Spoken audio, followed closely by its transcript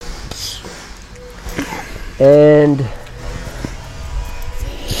And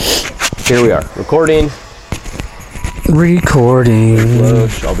here we are, recording.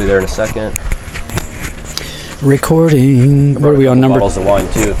 I'll be there in a second. Recording. What are we on, number? Bottles of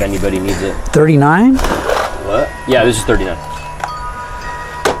wine too, if anybody needs it. 39? What? Yeah, this is 39.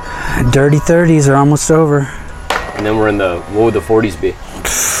 Dirty 30s are almost over. And then we're in the, what would the 40s be?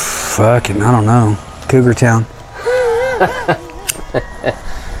 Fucking, I don't know. Cougar Town.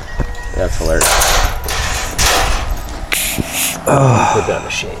 That's hilarious. Put that in the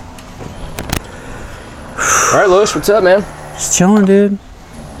shade. All right, Lewis, what's up, man? Just chilling, dude.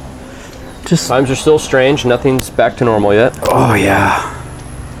 Times are still strange. Nothing's back to normal yet. Oh, yeah.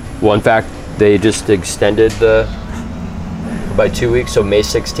 Well, in fact, they just extended by 2 weeks, so May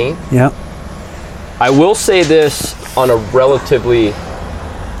 16th. Yep. I will say this on a relatively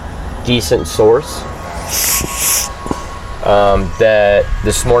decent source that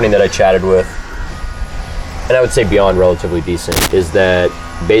this morning that I chatted with, and I would say beyond relatively decent, is that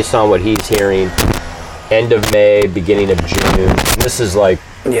based on what he's hearing, end of May, beginning of June, and this is like,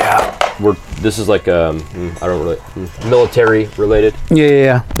 yeah, this is like I don't really military related.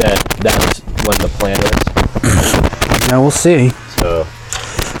 Yeah. That's when the plan is. Yeah, we'll see. So,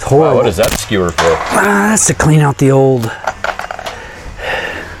 it's horrible. Wow, what is that skewer for? That's to clean out the old.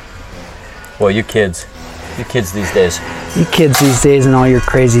 Well, you kids these days. You kids these days and all your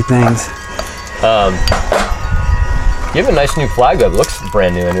crazy things. You have a nice new flag that looks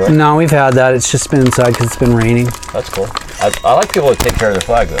brand new anyway. No, we've had that. It's just been inside because it's been raining. That's cool. I like people to take care of their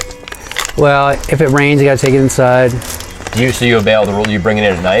flag though. Well, if it rains, you gotta take it inside. So you obey all the rules? You bring it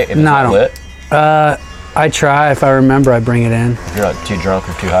in at night if it's No, I don't. lit? I try. If I remember, I bring it in. If you're not too drunk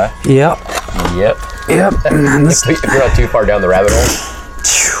or too high? Yep. If you're not too far down the rabbit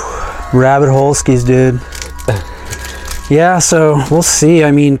hole? Rabbit hole skis, dude. Yeah, so we'll see.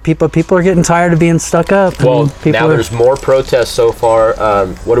 I mean, people are getting tired of being stuck up. Now there's more protests so far.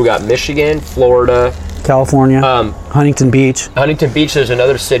 What do we got? Michigan, Florida, California, Huntington Beach. Huntington Beach, there's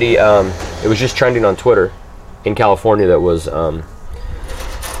another city. It was just trending on Twitter in California that was,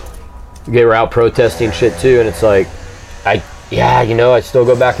 they were out protesting shit too. And it's like, I still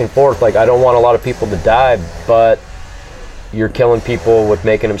go back and forth. Like, I don't want a lot of people to die, but you're killing people with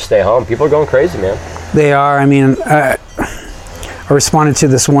making them stay home. People are going crazy, man. They are. I mean, I responded to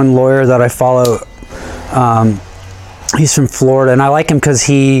this one lawyer that I follow. He's from Florida, and I like him because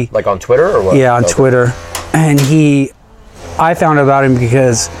he... Like on Twitter or what? Yeah, on Twitter. And I found out about him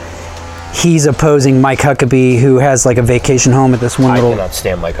because he's opposing Mike Huckabee, who has like a vacation home at this one I cannot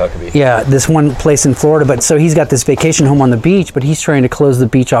stand Mike Huckabee. Yeah, this one place in Florida. But so he's got this vacation home on the beach, but he's trying to close the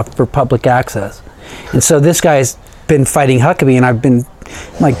beach off for public access. And so this guy's been fighting Huckabee, and I've been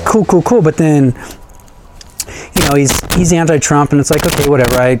like, cool. But then, he's anti-Trump, and it's like, okay,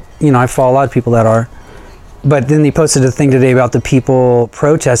 whatever. I follow a lot of people that are. But then he posted a thing today about the people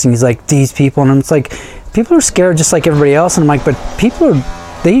protesting. He's like, these people, and it's like, people are scared just like everybody else. And I'm like, but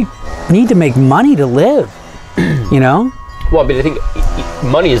they need to make money to live, Well, but I think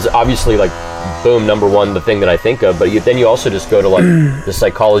money is obviously like, boom, number one, the thing that I think of. But then you also just go to like the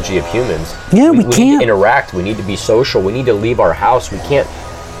psychology of humans. Yeah, we can't need to interact. We need to be social. We need to leave our house. We can't.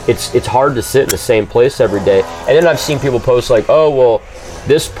 It's hard to sit in the same place every day. And then I've seen people post like, oh well,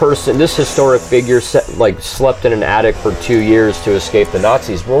 this historic figure slept in an attic for 2 years to escape the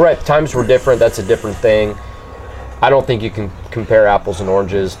Nazis. Well, right, times were different. That's a different thing. I don't think you can compare apples and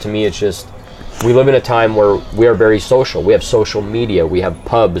oranges. To me, it's just, we live in a time where we are very social. We have social media. We have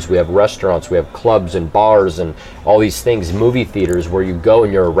pubs. We have restaurants. We have clubs and bars and all these things, movie theaters where you go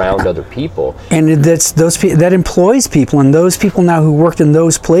and you're around other people. And that employs people, and those people now who worked in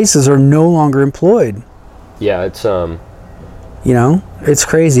those places are no longer employed. Yeah, it's it's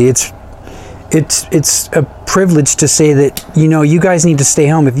crazy. It's a privilege to say that, you guys need to stay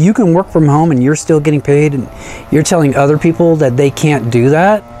home. If you can work from home and you're still getting paid and you're telling other people that they can't do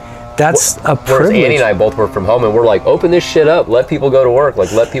that, that's a privilege. Whereas Annie and I both work from home, and we're like, open this shit up. Let people go to work.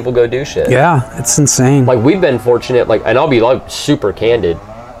 Like, let people go do shit. Yeah, it's insane. Like, we've been fortunate, and I'll be like super candid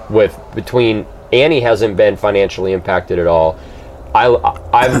between Annie hasn't been financially impacted at all. I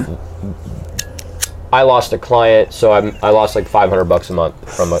lost a client, so I lost like $500 a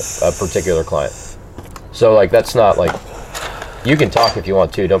month from a particular client. So like, that's not like, you can talk if you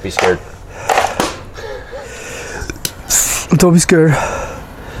want to. Don't be scared. Don't be scared.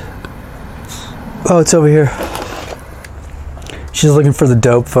 Oh, it's over here. She's looking for the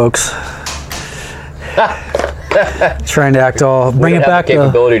dope, folks. Trying to act all. Bring it back. The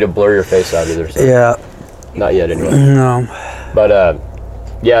capability to blur your face out either. So. Yeah. Not yet, anyway. No. But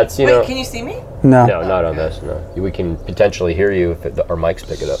yeah, it's Wait, can you see me? No. No, not on this. No, we can potentially hear you if our mics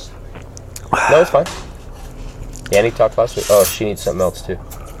pick it up. No, it's fine. Annie talked last week. Oh, she needs something else too.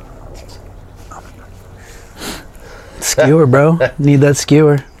 Skewer, bro. Need that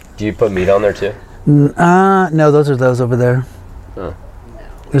skewer. Do you put meat on there too? No, those are those over there. Oh.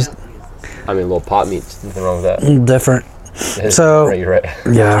 There's I mean, little pot meats. Nothing wrong with that. different. So right, you're right.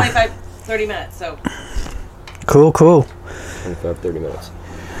 yeah. 25, 30 minutes. So Cool. 25, 30 minutes.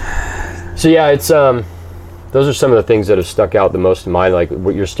 So yeah, it's those are some of the things that have stuck out the most in my, like,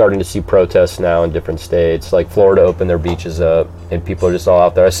 you're starting to see protests now in different states. Like Florida opened their beaches up, and people are just all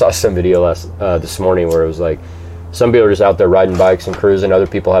out there. I saw some video this morning where it was like, some people are just out there riding bikes and cruising. Other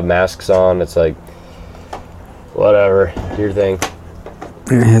people have masks on. It's like, whatever, do your thing.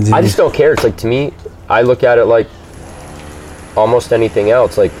 Yeah, dude. I just don't care. It's like, to me, I look at it like almost anything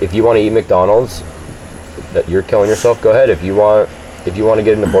else. Like, if you want to eat McDonald's, that you're killing yourself, go ahead. If you want to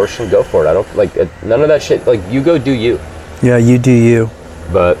get an abortion, go for it. I don't like none of that shit. Like, you go do you. Yeah, you do you.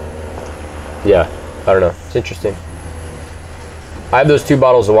 But yeah, I don't know. It's interesting. I have those 2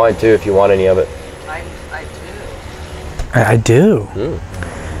 bottles of wine too, if you want any of it. I do. I do.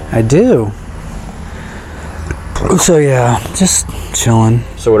 I do. So yeah, just chilling.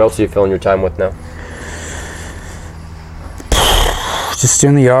 So what else are you filling your time with now? Just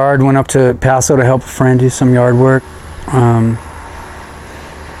doing the yard. Went up to Paso to help a friend do some yard work. I'm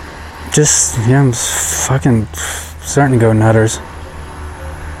fucking starting to go nutters.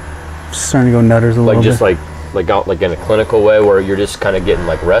 Starting to go nutters a little bit. Like out like in a clinical way where you're just kind of getting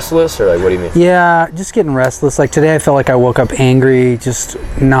like restless, or like, what do you mean? Yeah, just getting restless. Like today I felt like I woke up angry, just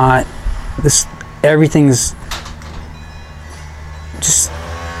not this, everything's just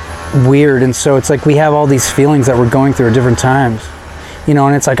weird. And so it's like we have all these feelings that we're going through at different times, you know,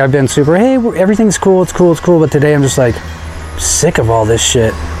 and it's like I've been super, hey, everything's cool, it's cool, but today I'm just like sick of all this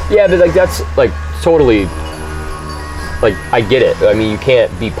shit. Yeah, but like that's like totally, like, I get it. I mean, you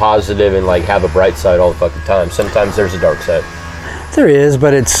can't be positive and like have a bright side all the fucking time. Sometimes there's a dark side. There is,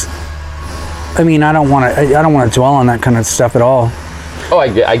 but it's, I mean, I don't want to dwell on that kind of stuff at all. Oh,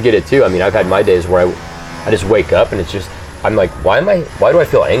 I get it too. I mean, I've had my days where I just wake up and it's just, I'm like, why do I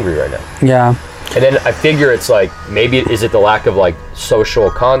feel angry right now? Yeah. And then I figure it's like, maybe, is it the lack of like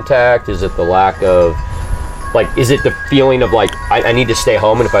social contact? Is it the lack of, like, is it the feeling of like, I need to stay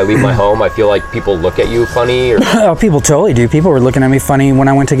home, and if I leave my home, I feel like people look at you funny? Or Oh, people totally do. People were looking at me funny when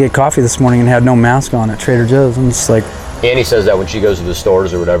I went to get coffee this morning and had no mask on at Trader Joe's. I'm just like, Annie says that when she goes to the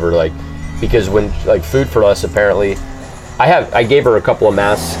stores or whatever, like, because when, like, Food for Less, apparently, I gave her a couple of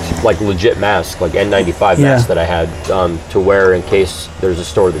masks, like legit masks, like N95 masks that I had to wear in case there's a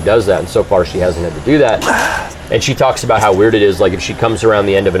store that does that, and so far she hasn't had to do that. And she talks about how weird it is, like if she comes around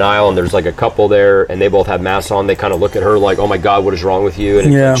the end of an aisle and there's like a couple there and they both have masks on, they kind of look at her like, oh my God, what is wrong with you?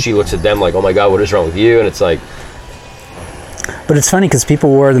 And she looks at them like, oh my God, what is wrong with you? And it's like... But it's funny because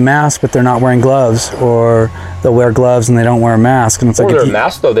people wear the mask, but they're not wearing gloves, or they'll wear gloves and they don't wear a mask. And it's like, they're a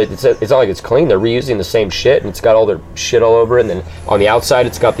mask though, it's not like it's clean. They're reusing the same shit, and it's got all their shit all over it. And then on the outside,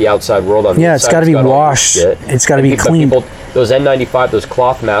 it's got the outside world. On the inside, it's got to be washed. It's got to be clean. Those N95, those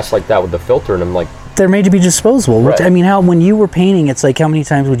cloth masks like that with the filter in them, like, they're made to be disposable. Right. I mean, when you were painting, it's like, how many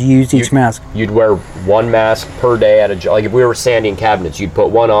times would you use each mask? You'd wear one mask per day at a job. Like if we were sanding cabinets, you'd put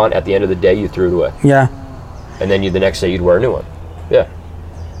one on. At the end of the day, you threw it away. Yeah. And then the next day, you'd wear a new one. Yeah.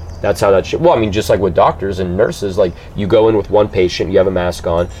 That's how that shit. Well, I mean, just like with doctors and nurses, like you go in with one patient, you have a mask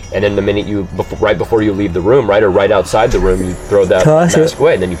on, and then the minute right before you leave the room, right, or right outside the room, you throw that mask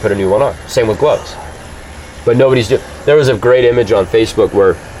away, and then you put a new one on. Same with gloves. But nobody's doing. There was a great image on Facebook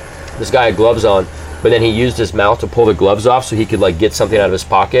where this guy had gloves on, but then he used his mouth to pull the gloves off so he could like get something out of his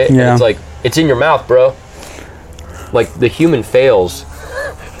pocket. Yeah. And it's like, it's in your mouth, bro. Like the human fails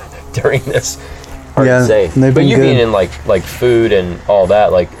during this. Hard to say. But you being in like food and all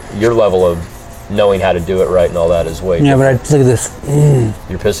that, like your level of knowing how to do it right and all that is way different. But look at this.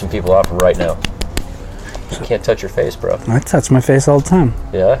 You're pissing people off right now. You can't touch your face, bro. I touch my face all the time.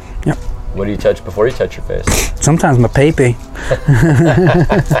 Yeah? Yep. What do you touch before you touch your face? Sometimes my pee-pee.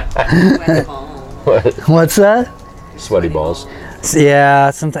 What's that? Sweaty balls.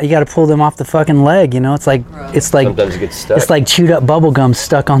 Yeah, sometimes you got to pull them off the fucking leg, you know. It's like sometimes it gets stuck. It's like chewed up bubble gum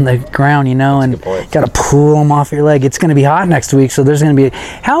stuck on the ground, you know. That's and you got to pull them off your leg. It's going to be hot next week, so there's going to be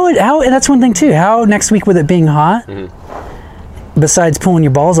how. And that's one thing too. How next week with it being hot, besides pulling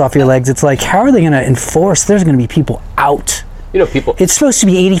your balls off your legs, it's like how are they going to enforce? There's going to be people out. You know, people. It's supposed to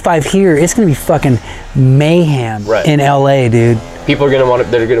be 85 here. It's going to be fucking mayhem in LA, dude. People are gonna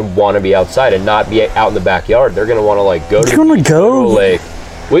they're gonna want to be outside and not be out in the backyard. They're gonna want to like go to the lake.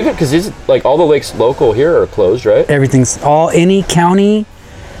 Because like all the lakes local here are closed, right? Everything's any county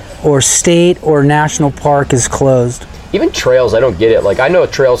or state or national park is closed. even trails, I don't get it. Like, I know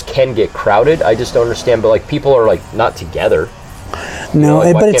trails can get crowded. I just don't understand. But like, people are like not together. No, like,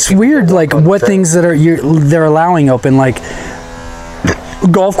 why but can't it's people weird, walk like on the what trail? things that they're allowing open, like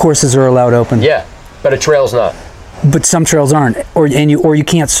golf courses are allowed open. Yeah, but a trail's not. But some trails aren't, or you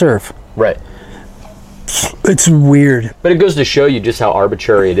can't surf. Right. It's weird. But it goes to show you just how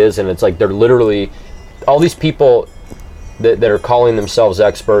arbitrary it is, and it's like they're literally all these people that are calling themselves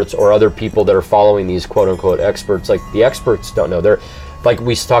experts, or other people that are following these quote unquote experts. Like, the experts don't know. They're like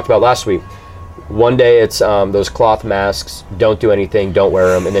we talked about last week. One day it's those cloth masks, don't do anything, don't wear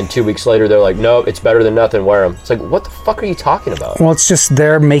them, and then 2 weeks later they're like, no, it's better than nothing, wear them. It's like, what the fuck are you talking about? Well, it's just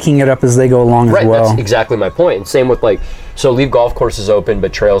they're making it up as they go along Right, as well. that's exactly my point. And same with like, so leave golf courses open,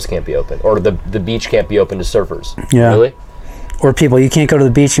 but trails can't be open, or the beach can't be open to surfers. Yeah. Really? Or people, you can't go to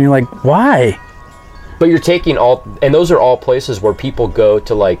the beach, and you're like, why? But you're taking all, and those are all places where people go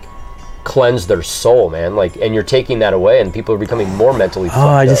to like cleanse their soul, man. Like, and you're taking that away, and people are becoming more mentally fucked Oh,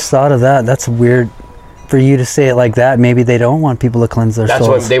 I up. just thought of that. That's weird for you to say it like that. Maybe they don't want people to cleanse their That's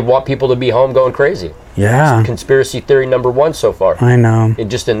souls. why they want people to be home going crazy. Yeah, Conspiracy theory number 1 so far. I know.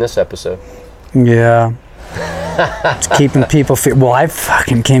 Just in this episode. Yeah. It's keeping people well, I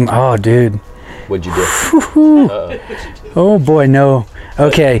fucking came. Oh, dude. What'd you do? Oh boy, no.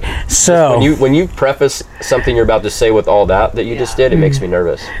 Okay, so When you preface something you're about to say with all that you just did, it makes me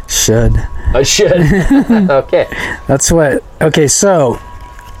nervous. should. I should. Okay. That's what. Okay, so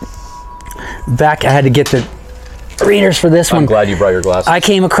back. I had to get the readers for this I'm one. glad you brought your glasses. I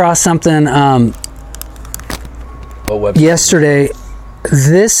came across something What website? yesterday.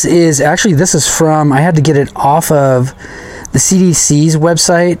 This is from. I had to get it off of the CDC's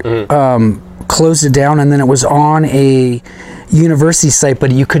website. Closed it down, and then it was on a university site,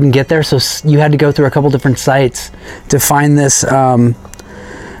 but you couldn't get there, so you had to go through a couple different sites to find this. It's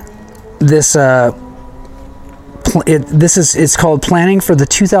called Planning for the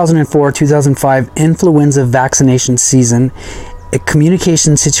 2004-2005 Influenza Vaccination Season, a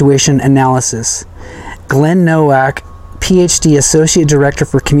Communication Situation Analysis. Glenn Nowak, PhD, Associate Director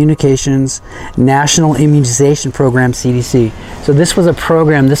for Communications, National Immunization Program, CDC. So this was a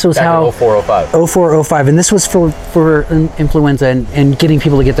program. This was Back how in 0405. 0405, and this was for influenza and getting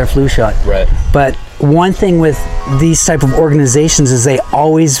people to get their flu shot. Right. But one thing with these type of organizations is they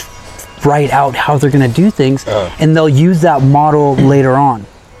always write out how they're going to do things, and they'll use that model later on.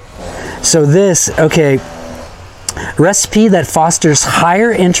 So this, okay, recipe that fosters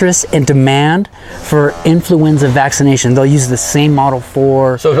higher interest and demand for influenza vaccination. They'll use the same model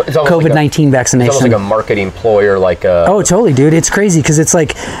for So it's almost COVID-19 vaccination. It's almost like a marketing employer, like a... Oh, totally, dude. It's crazy because it's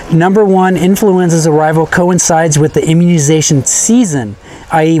like, number one, influenza's arrival coincides with the immunization season,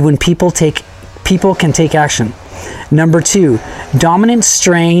 i.e. when people can take action. Number two, dominant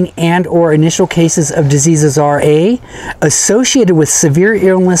strain and or initial cases of diseases are A, associated with severe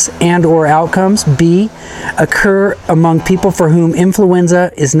illness and or outcomes, B, occur among people for whom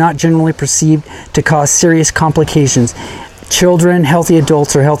influenza is not generally perceived to cause serious complications, children, healthy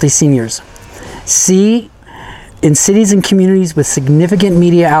adults, or healthy seniors. C, in cities and communities with significant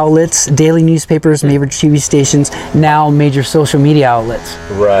media outlets, daily newspapers, major TV stations, now major social media outlets.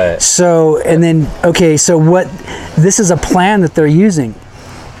 Right. So, and then, okay, so this is a plan that they're using.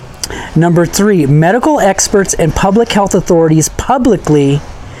 Number three, medical experts and public health authorities publicly,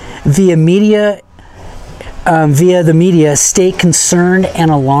 via the media, state concerned and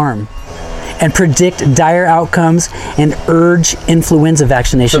alarm, and predict dire outcomes and urge influenza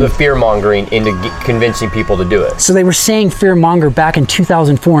vaccination. So the fear-mongering into convincing people to do it. So they were saying fear-monger back in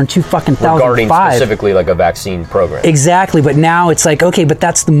 2004 and 2005. Regarding specifically like a vaccine program. Exactly, but now it's like, okay, but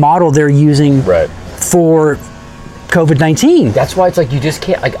that's the model they're using for COVID-19. That's why it's like you just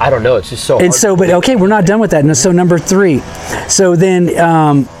can't, like, I don't know, it's just so hard. And so, but okay, we're not done with that. And so number three. So then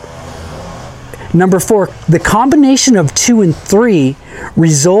number four, the combination of 2 and 3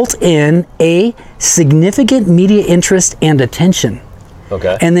 result in A, significant media interest and attention.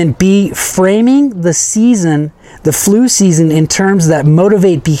 Okay. And then B, framing the season, the flu season, in terms that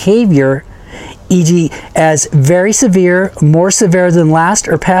motivate behavior, e.g. as very severe, more severe than last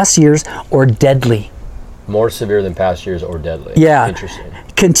or past years, or deadly. More severe than past years or deadly. Yeah. Interesting.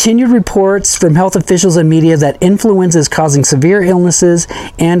 Continued reports from health officials and media that influenza is causing severe illnesses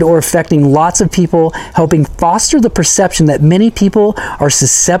and or affecting lots of people, helping foster the perception that many people are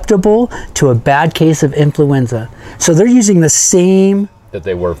susceptible to a bad case of influenza. So they're using the same... That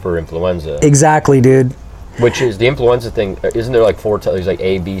they were for influenza. Exactly, dude. Which is the influenza thing, isn't there like 4 there's like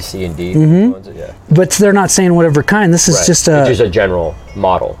A, B, C, and D? Influenza? Yeah. But they're not saying whatever kind. This is Right. just It's just a general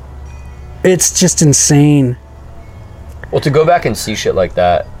model. It's just insane. Well, to go back and see shit like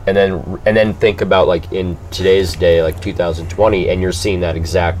that, and then think about like in today's day, like 2020, and you're seeing that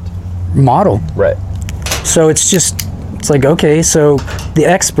exact model. right. So it's like, okay, so the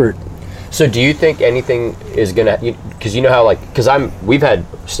expert. So do you think anything is gonna? Because you know how we've had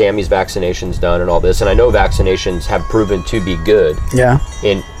Sammy's vaccinations done and all this, and I know vaccinations have proven to be good. Yeah.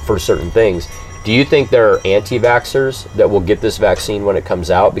 For certain things. Do you think there are anti-vaxxers that will get this vaccine when it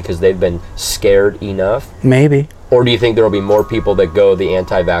comes out because they've been scared enough? Maybe. Or do you think there will be more people that go the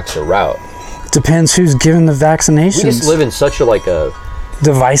anti-vaxxer route? Depends who's given the vaccinations. We just live in such a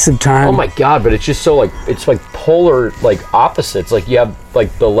divisive time. oh my god, but it's just so it's like polar opposites. Like you have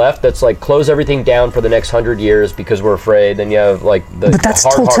the left that's like close everything down for the next 100 years because we're afraid. Then you have but that's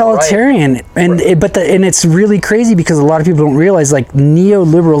totalitarian, right. and and it's really crazy because a lot of people don't realize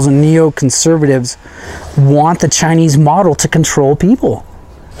neoliberals and neoconservatives want the Chinese model to control people.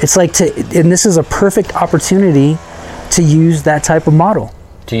 It's and this is a perfect opportunity to use that type of model.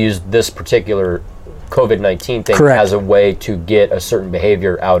 To use this particular COVID-19 thing Correct. as a way to get a certain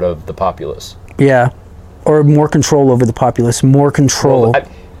behavior out of the populace. Yeah, or more control over the populace, more control. Well,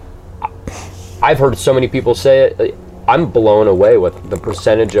 I've heard so many people say it. I'm blown away with the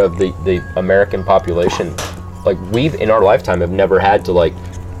percentage of the American population. Like we've in our lifetime have never had to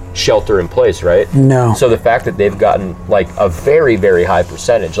shelter in place, right? No. So the fact that they've gotten a very, very high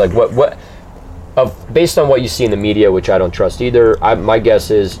percentage, based on what you see in the media, which I don't trust either, my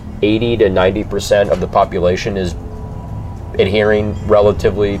guess is 80 to 90% of the population is adhering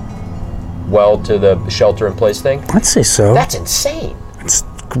relatively well to the shelter-in-place thing. I'd say so. That's insane.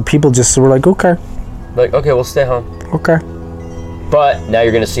 People just were like, okay. Okay, we'll stay home. Okay. But now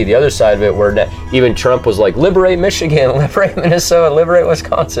you're going to see the other side of it where even Trump was like, liberate Michigan, liberate Minnesota, liberate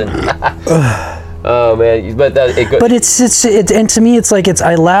Wisconsin. Oh man, but it's and to me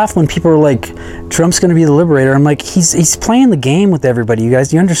I laugh when people are like, Trump's going to be the liberator. I'm like, he's playing the game with everybody. You guys,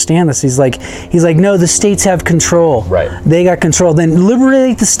 do you understand this? He's like, no, the states have control. Right. They got control. Then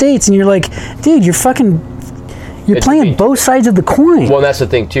liberate the states, and you're like, dude, you're playing both sides of the coin. Well, that's the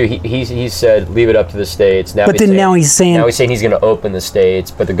thing too. He said leave it up to the states. Now, now he's saying he's going to open the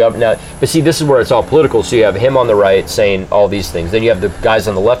states. But the government. But see, this is where it's all political. So you have him on the right saying all these things. Then you have the guys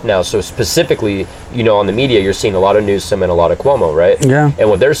on the left now. So specifically, on the media, you're seeing a lot of Newsom and a lot of Cuomo, right? Yeah. And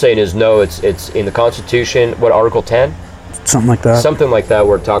what they're saying is no. It's in the Constitution. What, Article 10? Something like that. Something like that,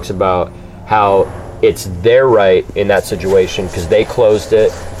 where it talks about how it's their right in that situation because they closed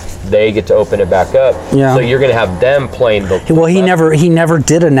it. They get to open it back up. Yeah. So you're going to have them playing the. Well, he never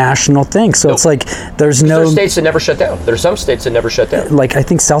did a national thing. So it's like there's no. There's states that never shut down. There's some states that never shut down. Like I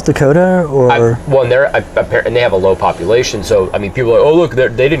think South Dakota or. And they have a low population. So I mean, people are like, oh look,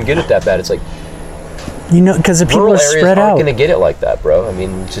 they didn't get it that bad. It's like. Because the people are spread out. Aren't going to get it like that, bro. I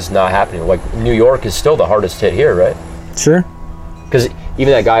mean, it's just not happening. Like New York is still the hardest hit here, right? Sure. Because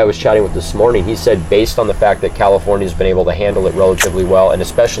even that guy I was chatting with this morning, he said based on the fact that California's been able to handle it relatively well, and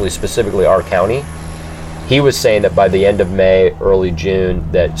specifically our county, he was saying that by the end of May, early June,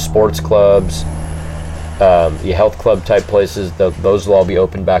 that sports clubs, the health club type places, those will all be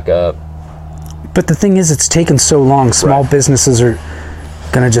opened back up. But the thing is, it's taken so long. Small businesses are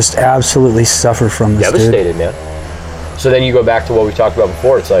going to just absolutely suffer from this. Devastated, man. So then you go back to what we talked about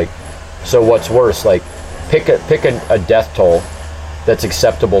before. It's like, so what's worse? Like, pick a death toll that's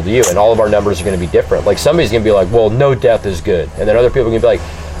acceptable to you, and all of our numbers are going to be different. Like somebody's going to be like, well, no death is good, and then other people are going to be like,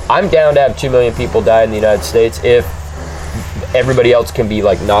 I'm down to have 2 million people die in the United States if everybody else can be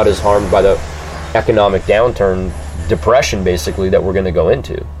not as harmed by the economic downturn, depression basically that we're going to go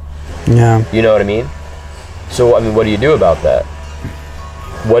into. Yeah. You know what I mean? So I mean, what do you do about that?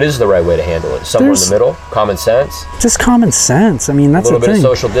 What is the right way to handle it? Somewhere in the middle? Common sense? Just common sense. I mean, that's the thing. A little bit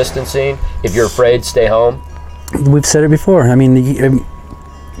of social distancing. If you're afraid, stay home. We've said it before. I mean,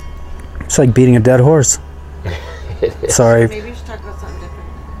 it's like beating a dead horse. Sorry. Maybe we should talk about something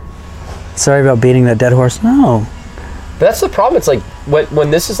different. Sorry about beating that dead horse. No. But that's the problem. It's like when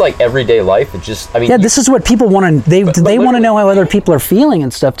this is everyday life. It just. I mean. Yeah, this is what people want to. They want to know how other people are feeling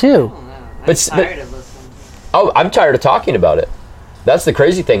and stuff too. I'm tired of listening. Oh, I'm tired of talking about it. That's the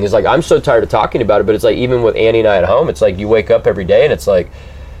crazy thing. Is I'm so tired of talking about it. But it's even with Annie and I at home. It's you wake up every day and it's hey,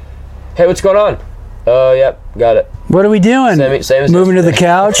 what's going on? Oh, yeah, got it. What are we doing? Same as moving to the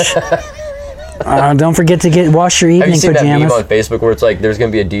couch. Don't forget to wash your evening pajamas. Have you seen that meme on Facebook where it's there's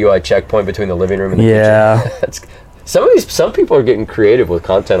going to be a DUI checkpoint between the living room and the kitchen? Some people are getting creative with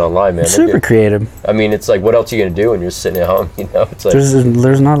content online, man. Super creative. I mean, it's what else are you going to do when you're sitting at home? It's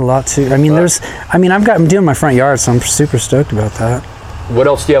there's not a lot to. I mean, I'm doing my front yard, so I'm super stoked about that. What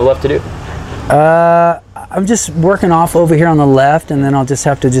else do you have left to do? I'm just working off over here on the left, and then I'll just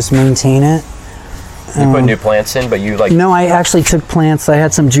have to maintain it. You put new plants in, but you like. No, I actually took plants. I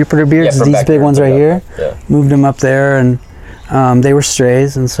had some Jupiter beards, from these back big here, ones right here. Yeah. Moved them up there, and they were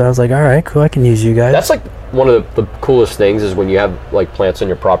strays, and so I was like, all right, cool, I can use you guys. That's like one of the coolest things is when you have like plants on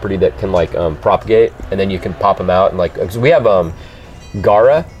your property that can like propagate, and then you can pop them out and like. 'Cause we have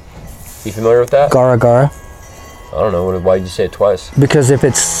Gara. You familiar with that? Gara. I don't know. Why did you say it twice? Because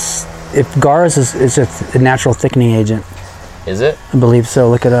if Gara's is a natural thickening agent. Is it? I believe so.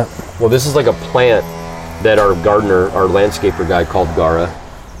 Look it up. Well, this is like a plant that our gardener, our landscaper guy called Gara,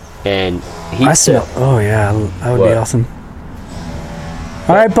 and he I said, smell. Oh yeah, that would What? be awesome.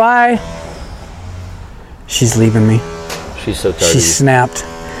 All right, bye. She's leaving me. she's so tired She of you. snapped.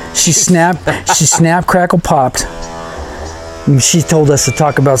 She snapped. She snapped, crackle, popped. And she told us to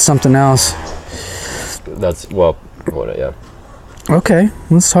talk about something else. That's, well, what, yeah. Okay,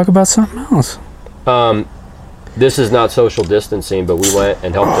 let's talk about something else. This is not social distancing, but we went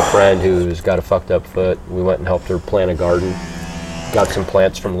and helped a friend who's got a fucked up foot. We went and helped her plant a garden. Got some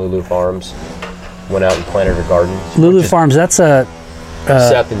plants from Lulu Farms. Went out and planted her garden. Lulu which is Farms. That's a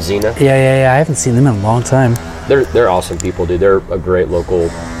Seth and Zena. yeah. I haven't seen them in a long time. They're awesome people, dude. They're a great local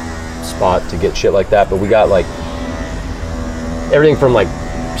spot to get shit like that. But we got like everything from like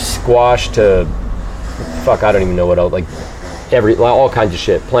squash to fuck, I don't even know what else. Like all kinds of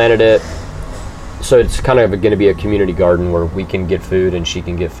shit. Planted it. So it's kind of going to be a community garden where we can get food and she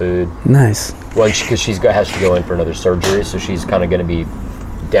can get food. Nice. Well, because she has to go in for another surgery, so she's kind of going to be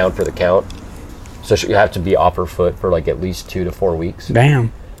down for the count. So she have to be off her foot for like at least 2 to 4 weeks.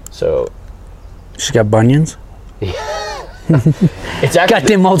 Damn. So She's got bunions. it's actually Got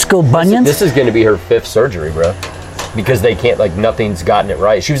them old school bunions. This is going to be her 5th surgery, bro, because they can't, like, nothing's gotten it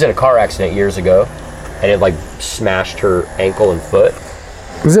right. She was in a car accident years ago, and it like smashed her ankle and foot.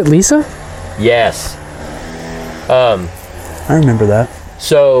 Was it Lisa? Yes. I remember that.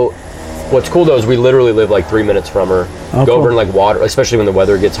 So what's cool though is we literally live like 3 minutes from her. Oh, go over cool. and like water, especially when the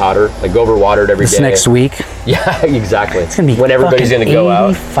weather gets hotter. Like go over water every This day. next week. Yeah, exactly. It's gonna be when everybody's fucking gonna go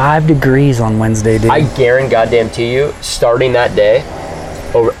out. 85 degrees on Wednesday, dude. I guarantee you, starting that day,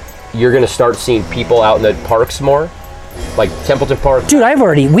 you're gonna start seeing people out in the parks more, like Templeton Park. Dude,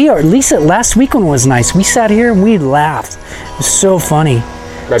 Lisa, last week one was nice. We sat here and we laughed. It was so funny.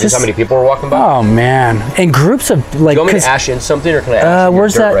 Right, just how many people are walking by? Oh man, and groups of like. Do you want me to ash in something, or can I ash in your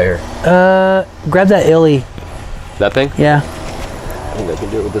where's dirt that? right here? Grab that illy. That thing? Yeah. I think I can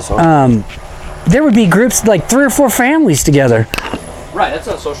do it with this on. There would be groups like 3 or 4 families together. Right, that's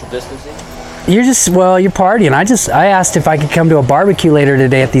not social distancing. You're partying. I asked if I could come to a barbecue later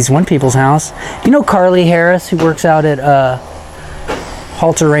today at these one people's house. You know Carly Harris, who works out at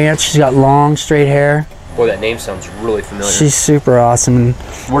Halter Ranch. She's got long, straight hair. Boy, that name sounds really familiar. She's super awesome. And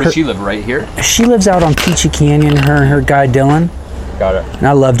Where does she live? Right here? she lives out on Peachy Canyon. Her and her guy Dylan. Got it. And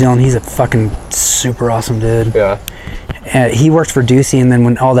I love Dylan. He's a fucking super awesome dude. Yeah. He worked for Ducey, and then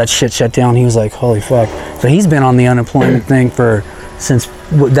when all that shit shut down, he was like, "Holy fuck!" So he's been on the unemployment thing since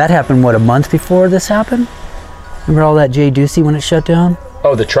that happened. What, a month before this happened? Remember all that Jay Ducey when it shut down?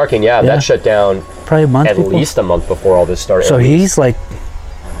 Oh, the trucking, yeah. That shut down Probably a month. at before. least a month before all this started. So At least. he's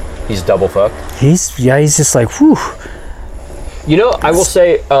He's double fucked. he's just like, whew. You know, I will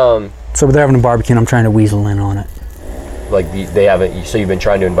say, So they're having a barbecue, and I'm trying to weasel in on it. like they haven't. So you've been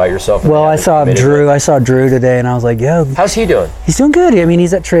trying to invite yourself. and Well, they I haven't saw committed Drew. yet? I saw Drew today, and I was like, "Yo, How's he doing? he's doing good." I mean,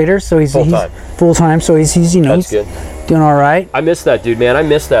 he's at Traders, so he's Full-time. full time. So he's That's he's good. doing all right. I miss that dude, man. I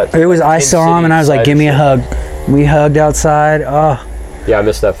miss that. It was. I Tin saw him, City and I was like, side "Give me a shit. hug." We hugged outside. Oh, Yeah, I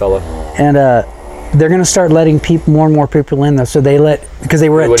miss that fella. and they're gonna start letting more and more people in though. So because they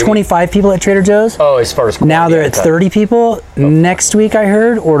were What at do you mean? 25 people at Trader Joe's. Oh, as far as Now quality they're at at the 30 people. Next week, I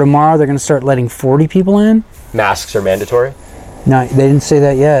heard, or tomorrow, they're gonna start letting 40 people in. time. Masks are mandatory. No, they didn't say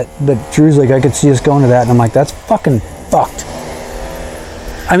that yet, but Drew's like, I could see us going to that, and I'm like, that's fucking fucked.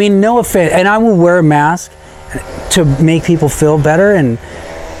 I mean, no offense, and I will wear a mask to make people feel better and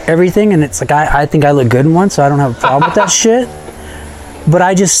everything, and it's like, I think I look good in one, so I don't have a problem with that shit. But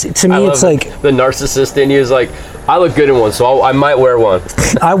to me, it's like, the narcissist in you is like, I look good in one, so I might wear one.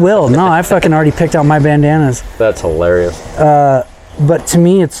 I will. No, I fucking already picked out my bandanas. That's hilarious. But to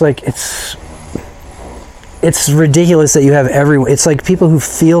me, it's like, it's ridiculous that you have everyone. It's like people who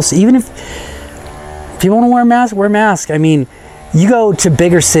feel, even if people want to wear a mask, wear a mask. I mean, you go to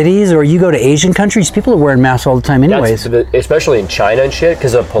bigger cities or you go to Asian countries, people are wearing masks all the time anyways. Especially in China and shit,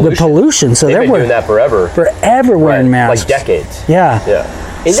 because of pollution. The pollution. So They've they're been doing that forever. wearing masks. Like decades. Yeah.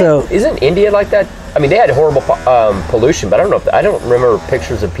 Yeah. So- Isn't India like that? I mean, they had horrible pollution, but I don't know I don't remember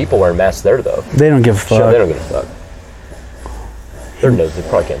pictures of people wearing masks there, though. They don't give a fuck. Sure, they don't give a fuck. Their nose, they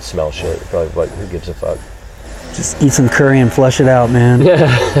probably can't smell shit. They're probably like, who gives a fuck? Just eat some curry and flush it out, man.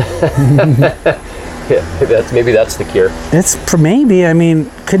 Yeah, maybe that's the cure. Maybe. I mean,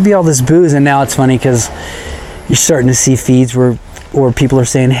 could be all this booze, and now it's funny because you're starting to see feeds where people are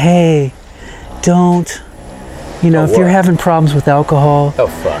saying, "Hey, don't." If you're having problems with alcohol. Oh,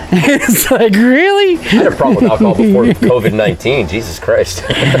 fuck. It's like, really? I had a problem with alcohol before COVID-19. Jesus Christ.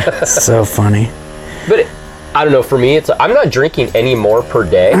 So funny. But I don't know. For me, I'm not drinking any more per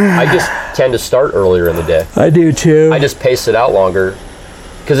day. I just tend to start earlier in the day. I do too. I just pace it out longer.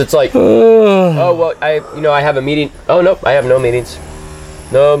 Because it's like, oh, well, I have a meeting. Oh, nope, I have no meetings.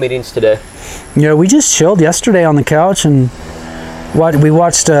 No meetings today. We just chilled yesterday on the couch and we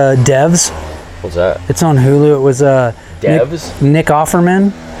watched Devs. What's that? It's on Hulu. It was Devs? Nick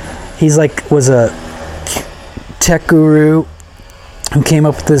Offerman. He's was a tech guru who came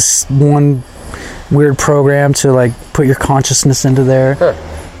up with this one weird program to put your consciousness into there. Huh.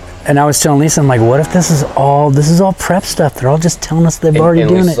 And I was telling Lisa, I'm like, what if this is all prep stuff? They're all just telling us they've already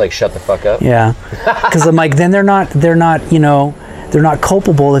doing Lisa's it. like, shut the fuck up. Yeah. Because I'm like, then they're not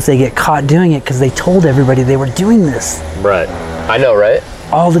culpable if they get caught doing it because they told everybody they were doing this. Right. I know, right?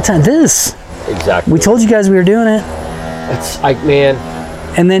 All the time. Exactly. We told you guys we were doing it. It's like, man.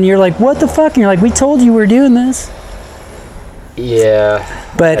 And then you're like, what the fuck? And you're like, we told you we were doing this. Yeah.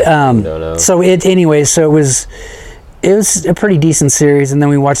 But don't know. So it was a pretty decent series, and then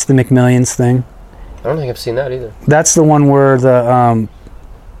we watched the McMillions thing. I don't think I've seen that either. That's the one where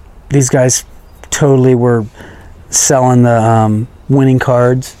these guys totally were selling the winning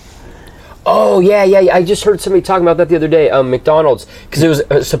cards. Oh, yeah. I just heard somebody talking about that the other day. McDonald's, because it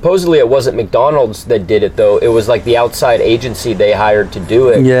was supposedly it wasn't McDonald's that did it though. It was like the outside agency they hired to do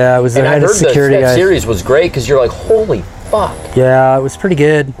it. Yeah, it was. And I heard security that guys. series was great because you're like, holy fuck. Yeah, it was pretty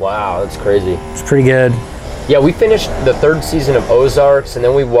good. Wow, that's crazy. It's pretty good. Yeah, we finished the 3rd season of Ozarks, and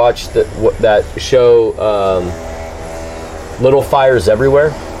then we watched that show, Little Fires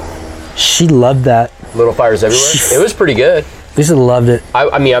Everywhere. She loved that. Little Fires Everywhere. It was pretty good. Lisa loved it.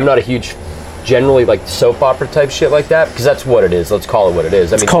 I mean, I'm not a huge, generally soap opera type shit like that, because that's what it is. Let's call it what it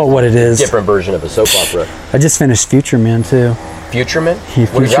is. Let's call it what it is. Different version of a soap opera. I just finished Future Man too. Future Man?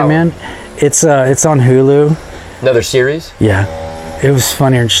 Future Man. It's on Hulu. Another series? Yeah. It was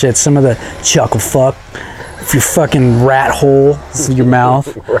funnier than shit. Some of the chuckle fuck. Your fucking rat hole in your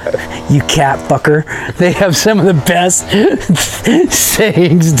mouth. Right. You cat fucker. They have some of the best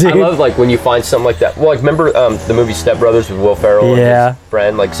sayings, dude. I love when you find something like that. Well, remember the movie Step Brothers with Will Ferrell and his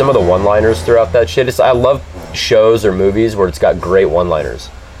friend? Some of the one-liners throughout that shit. I love shows or movies where it's got great one-liners.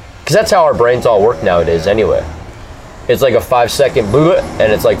 Because that's how our brains all work nowadays anyway. It's like a 5-second boo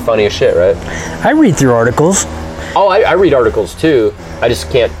and it's funny as shit, right? I read through articles. Oh, I read articles too. I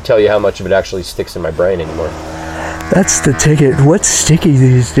just can't tell you how much of it actually sticks in my brain anymore. That's the ticket. What's sticky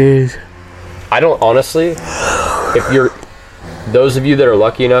these days? I don't, honestly, if those of you that are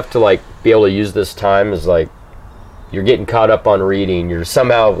lucky enough to be able to use this time as you're getting caught up on reading, you're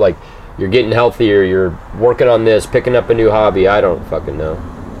somehow you're getting healthier, you're working on this, picking up a new hobby, I don't fucking know.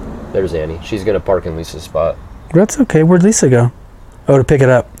 There's Annie. She's going to park in Lisa's spot. That's okay. Where'd Lisa go? Oh, to pick it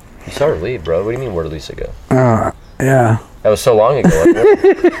up. You saw her leave, bro. What do you mean, where'd Lisa go? Yeah. That was so long ago, wasn't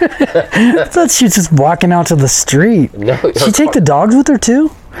it? I thought she was just walking out to the street. No. She take the dogs with her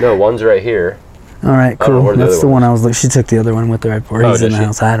too? No, one's right here. All right, cool. That's the one I was she took the other one with her before he's in the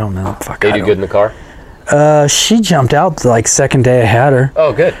house. I don't know. Fuck. They do good in the car? She jumped out the second day I had her.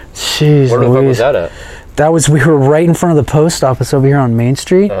 Oh, good. Jeez, where the fuck was that at? We were right in front of the post office over here on Main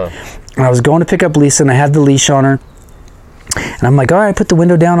Street. And I was going to pick up Lisa and I had the leash on her. And I'm like, all right, put the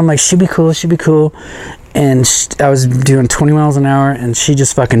window down. I'm like, she'll be cool. And I was doing 20 miles an hour, and she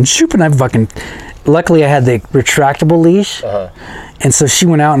just fucking shoop, and luckily I had the retractable leash. And so she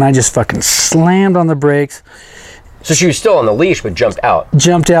went out, and I just fucking slammed on the brakes. So she was still on the leash, but jumped out.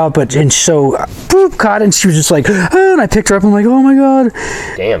 And so, boop, caught it, and she was just like, oh, and I picked her up, I'm like, oh my God.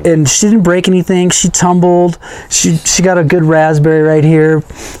 Damn. And she didn't break anything, she tumbled, she got a good raspberry right here.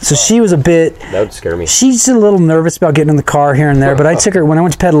 So she was a bit... That would scare me. She's a little nervous about getting in the car here and there, but I took her, when I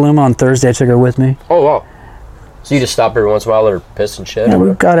went to Petaluma on Thursday, I took her with me. Oh, wow. So you just stop every once in a while, let her piss and shit? Yeah,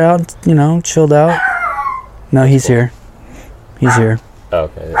 we got out, chilled out. No, he's here. He's here. Oh,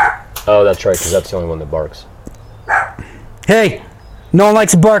 okay. Oh, that's right, because that's the only one that barks. Hey, no one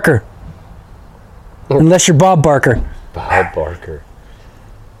likes a barker. Unless you're Bob Barker. Bob Barker.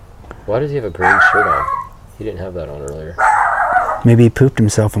 Why does he have a green shirt on? He didn't have that on earlier. Maybe he pooped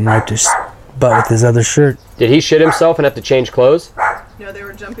himself and wiped his butt with his other shirt. Did he shit himself and have to change clothes? No, they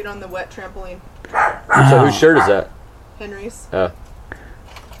were jumping on the wet trampoline. So whose shirt is that? Henry's. Oh.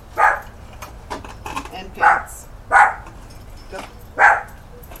 And pants.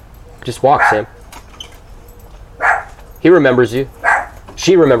 Just walk, Sam. He remembers you.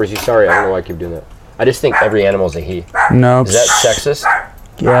 She remembers you. Sorry, I don't know why I keep doing that. I just think every animal is a he. Nope. Is that sexist?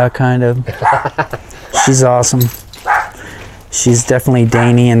 Yeah, kind of. She's awesome. She's definitely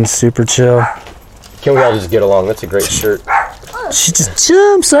dainty and super chill. Can we all just get along? That's a great shirt. She just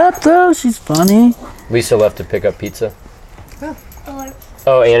jumps up though. She's funny. Lisa left to pick up pizza. Oh,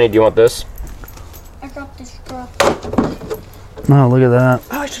 Oh, Annie, do you want this? I dropped this straw. Oh, look at that.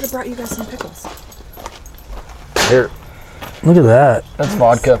 Oh, I should have brought you guys some pickles. Here. Look at that. That's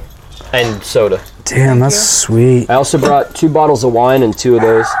vodka. And soda. Damn, that's sweet. I also brought 2 bottles of wine and 2 of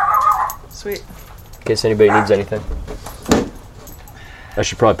those, Sweet. in case anybody needs anything. I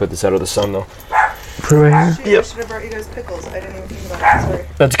should probably put this out of the sun, though. Put it right here. Shit, I should have brought you guys pickles. I didn't even think about it. Sorry.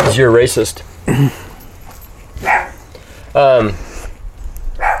 That's because you're a racist.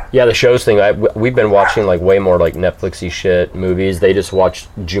 Yeah, the shows thing. We've been watching like way more like Netflixy shit movies. They just watched.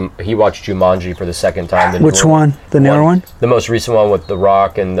 He watched Jumanji for the second time. The Which newer one? The newer one? The most recent one with The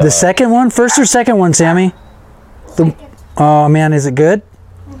Rock and The second one? First or second one, Sammy? Oh man, is it good?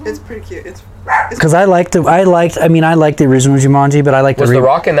 It's pretty cute. It's Because I liked the original Jumanji, but I liked Was The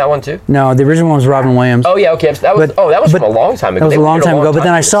Rock in that one too? No, the original one was Robin Williams. Oh yeah, okay. That was from a long time ago. That was They a long waited time ago. But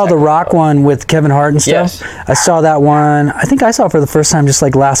then I for the saw the second Rock one with Kevin Hart and stuff. Yes. I saw that one. I think I saw it for the first time just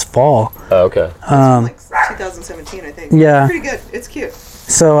like last fall. Oh, okay. like 2017, I think. yeah. It's pretty good. It's cute.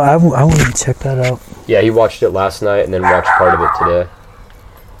 So I want to check that out. Yeah, he watched it last night and then watched part of it today.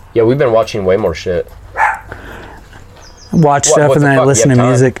 Yeah, we've been watching way more shit. Watch stuff what and the then I fuck? listen You to have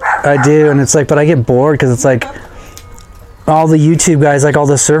time? music. I do, and it's like, but I get bored because it's like all the YouTube guys, like all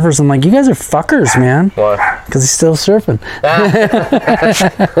the surfers. I'm like, you guys are fuckers, man. Why? Because he's still surfing.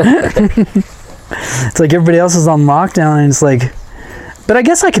 It's like everybody else is on lockdown, and it's like, but I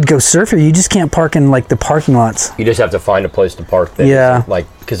guess I could go surf here. You just can't park in like the parking lots. You just have to find a place to park. That Yeah. isn't, like,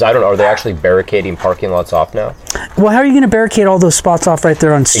 because I don't know, are they actually barricading parking lots off now? Well, how are you going to barricade all those spots off right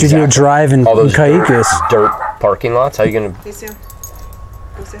there on Studio Exactly. Drive in All those Cayucos? dirt parking lots? How are you going to... Hey, Sam.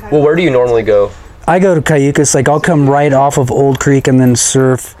 Go say hi. Well, where do you normally go? I go to Cayucos, like I'll come right off of Old Creek and then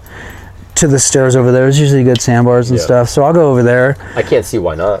surf to the stairs over there. There's usually good sandbars and Yeah. stuff. So I'll go over there. I can't see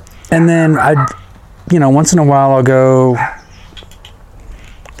why not. And then once in a while I'll go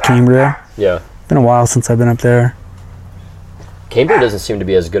Cambria. Yeah. Been a while since I've been up there. Cambria doesn't seem to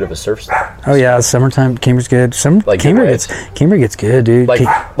be as good of a surf spot. Oh yeah, summertime. Cambria's good. Like Cambria waves? gets good, dude.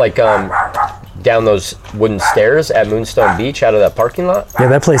 Like down those wooden stairs at Moonstone Beach out of that parking lot? Yeah,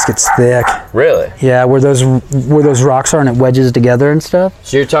 that place gets thick. Really? Yeah, where those rocks are and it wedges together and stuff.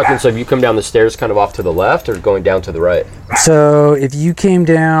 So you're talking, so if you come down the stairs kind of off to the left or going down to the right? So if you came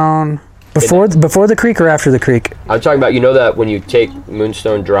down before the creek or after the creek? I'm talking about, you know that when you take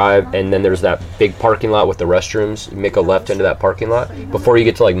Moonstone Drive and then there's that big parking lot with the restrooms, you make a left into that parking lot before you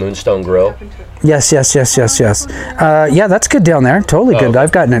get to like Moonstone Grill? Yes. Yeah, that's good down there. Totally good. Oh.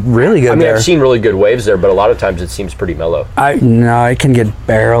 I've gotten it really good I mean, there. I've seen really good waves there, but a lot of times it seems pretty mellow. I can get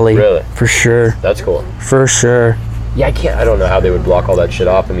barely. Really? For sure. That's cool. For sure. Yeah, I don't know how they would block all that shit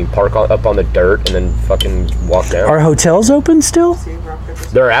off. I mean, park up on the dirt and then fucking walk down. Are hotels open still? See, rock, paper,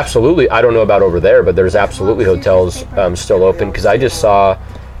 scissors. There are absolutely, I don't know about over there, but there's absolutely hotels still open, because I just saw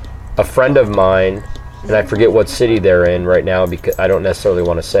a friend of mine, and I forget what city they're in right now because I don't necessarily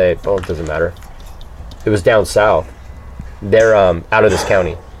want to say it. Oh, it doesn't matter. It was down south. They're out of this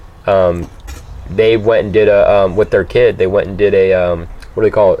county. They went and did with their kid, they went and did a, what do they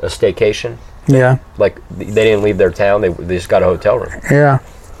call it, a staycation? Yeah. Like, they didn't leave their town, they just got a hotel room. Yeah.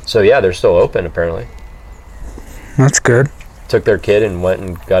 So yeah, they're still open apparently. That's good. Took their kid and went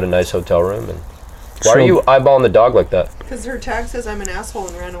and got a nice hotel room. And why So- are you eyeballing the dog like that? Because her tag says I'm an asshole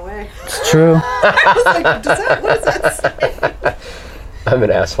and ran away. It's true. I was like, what does that say? I'm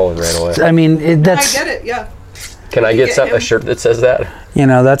an asshole and ran away. I mean, I that's get it, yeah. Can I get Get a him. shirt that says that?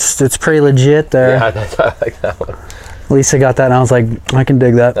 it's pretty legit there. Yeah, I like that one. Lisa got that and I was like, I can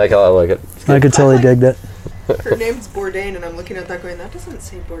dig that. I like it. I could totally dig that. Her name's Bourdain, and I'm looking at that going, that doesn't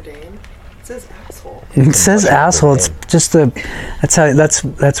say Bourdain. It says asshole. It says asshole. It's just that's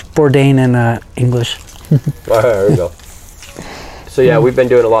Bourdain in English. All right, there we go. So yeah, we've been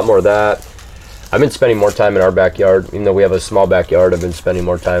doing a lot more of that. I've been spending more time in our backyard. Even though we have a small backyard, I've been spending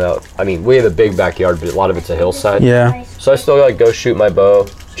more time out. I mean, we have a big backyard, but a lot of it's a hillside. Yeah. So I still like go shoot my bow.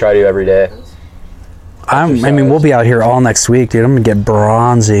 Try to every day. I mean, we'll be out here all next week, dude. I'm gonna get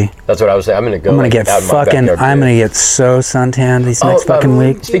bronzy. That's what I was saying. I'm gonna go. I'm gonna like, get out in my fucking. backyard, I'm too. gonna get so suntanned these next fucking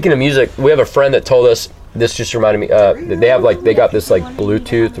week. Speaking of music, we have a friend that told us this just reminded me. They got this like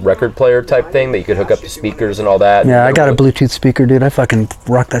Bluetooth record player type thing that you could hook up to speakers and all that. Yeah, I got a Bluetooth speaker, dude. I fucking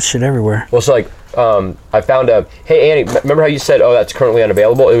rock that shit everywhere. Well, so like, I found a. Hey Annie, remember how you said, "Oh, that's currently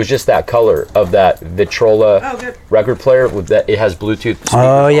unavailable"? It was just that color of that Victrola record player with that. It has Bluetooth speakers.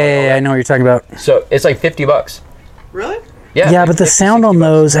 Oh yeah, I know what you're talking about. So it's like $50. Really? Yeah. Yeah, like but the 50, sound on $60.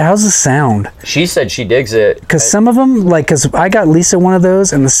 those, how's the sound? She said she digs it. Because some of them, like, because I got Lisa one of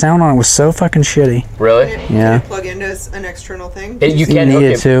those, and the sound on it was so fucking shitty. Really? Yeah. Can you plug into an external thing? You can need hook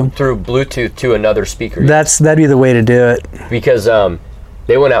it it too. through Bluetooth to another speaker. That'd be the way to do it. Because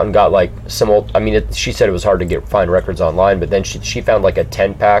they went out and got like some old. I mean, she said it was hard to find records online, but then she found like a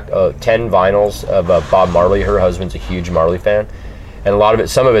 10-pack, 10 vinyls of Bob Marley. Her husband's a huge Marley fan, and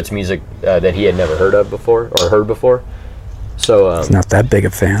some of it's music that he had never heard before. So He's not that big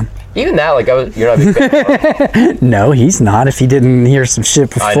a fan. even that, like you're not a big fan. No, he's not. If he didn't hear some shit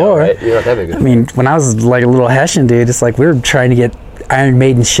before. I know, right? You're not that big a fan. I mean, when I was like a little Hessian dude, it's like we were trying to get Iron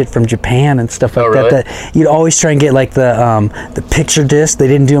Maiden shit from Japan and stuff like really? that. You'd always try and get like the picture disc. They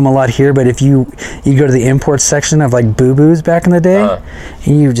didn't do them a lot here, but if you go to the import section of like Boo Boos back in the day,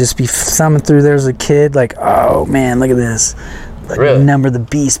 and you'd just be thumbing through there as a kid, like, oh man, look at this, like Really? Number of the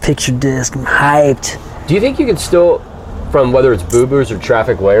Beast picture disc. I'm hyped. Do you think you can still, from whether it's Boo Boos or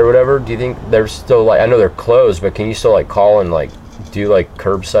Traffic Way or whatever, do you think they're still like, I know they're closed, but can you still like call and like do like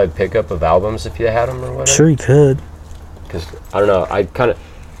curbside pickup of albums if you had them or whatever? Sure, you could. Because I don't know, I kind of,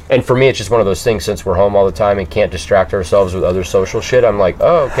 and for me it's just one of those things, since we're home all the time and can't distract ourselves with other social shit. I'm like,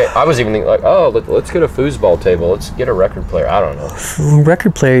 oh okay. I was even thinking like, oh, let's get a foosball table, let's get a record player. I don't know.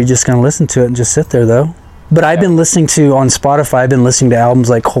 Record player, you're just gonna listen to it and just sit there though. But I've been listening to, on Spotify, I've been listening to albums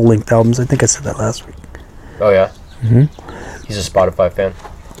like whole length albums. I think I said that last week. Oh yeah. He's a Spotify fan.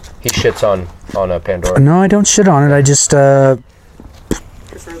 He shits on Pandora. No, I don't shit on it. I just Prefer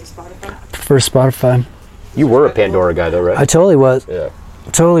the Spotify? prefer Spotify. You were a Pandora guy though, right? I totally was. Yeah.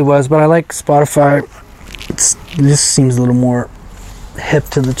 Totally was, but I like Spotify. It just seems a little more hip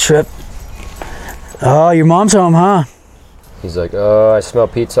to the trip. Oh, your mom's home, huh? He's like, oh, I smell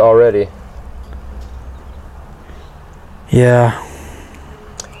pizza already. Yeah.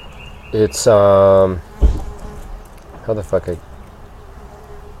 It's how the fuck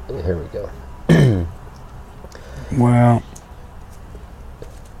here we go. Well,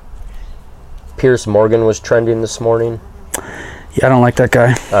 Pierce Morgan was trending this morning. yeah, I don't like that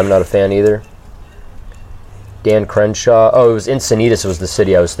guy. I'm not a fan either. Dan Crenshaw. Oh, it was Encinitas was the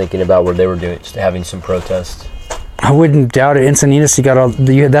city I was thinking about where they were having some protests. I wouldn't doubt it. Encinitas, you got all.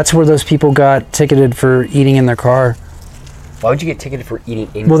 That's where those people got ticketed for eating in their car. Why would you get ticketed for eating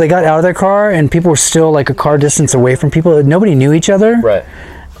in Well, they got out of their car, and people were still like a car distance away from people. Nobody knew each other. Right.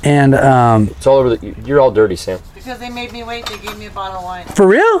 And It's all over you're all dirty, Sam. Because they made me wait, they gave me a bottle of wine. for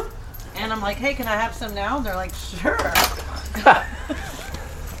real? And I'm like, hey, can I have some now? And they're like, sure.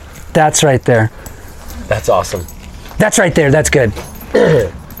 That's right there. That's awesome. That's right there. That's good.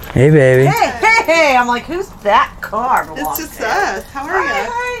 Hey, baby. Hey, I'm like, who's that car? It's belongs just to? us. How are you?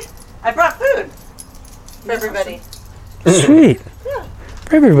 Hi. I brought food for everybody. Sweet.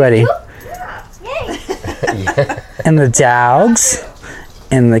 For everybody. Yay. And the dogs.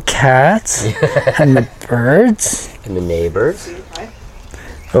 And the cats. And the birds. And the neighbors.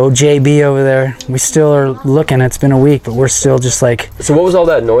 Oh, JB over there. We still are looking. It's been a week, but we're still just like... So what was all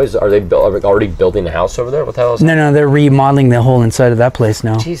that noise? Are they already building a house over there? What the hell is that? No, they're remodeling the whole inside of that place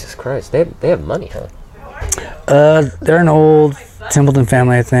now. Jesus Christ. They have money, huh? They're an old Templeton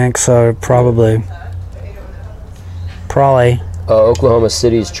family, I think, so probably. Oklahoma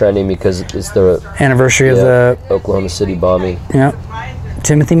City's trending because it's the Anniversary of the... Oklahoma City bombing. Yep.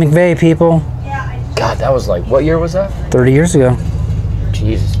 Timothy McVeigh, people. God, that was like, what year was that? 30 years ago.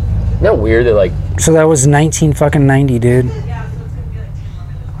 Jesus. Isn't that weird that like, So that was 1990, dude.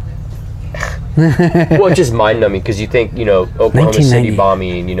 well, it's just mind numbing because you think, Oklahoma 1990. City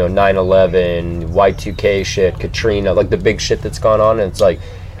bombing, 9/11, Y2K shit, Katrina, like the big shit that's gone on, and it's like,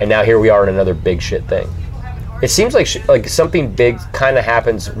 and now here we are in another big shit thing. It seems like something big kind of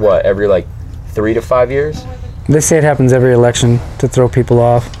happens, every like 3 to 5 years? They say it happens every election to throw people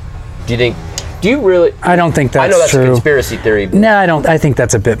off. Do you really? I don't think that's I know that's true. a conspiracy theory. But No, I don't. I think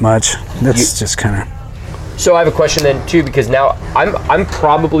that's a bit much. That's just kind of... So I have a question then too, because now I'm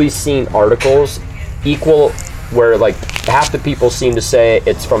probably seeing articles equal where like half the people seem to say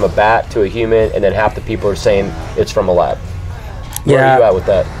it's from a bat to a human, and then half the people are saying it's from a lab. Where are you at with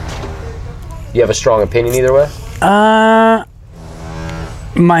that? You have a strong opinion either way?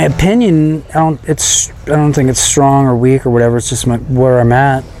 My opinion, I don't think it's strong or weak or whatever. It's just where I'm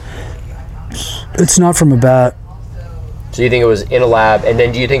at. It's not from a bat. So you think it was in a lab, and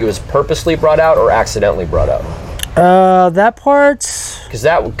then do you think it was purposely brought out or accidentally brought out? That part Because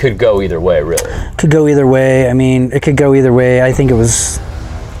that could go either way, really. could go either way. I mean, it could go either way. I think it was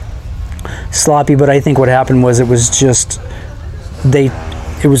sloppy, but I think what happened was it was just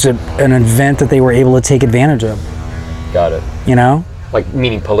it was an event that they were able to take advantage of. Got it. You know, Like,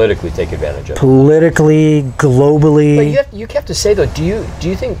 meaning politically take advantage of. politically, globally. But you have to say, though, do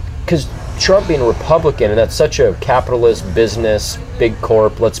you think, because Trump being a Republican, and that's such a capitalist business, big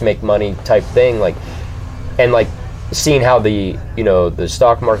corp, let's make money type thing, like, and like seeing how the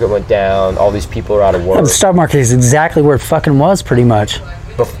stock market went down, all these people are out of work The stock market is exactly where it fucking was, pretty much.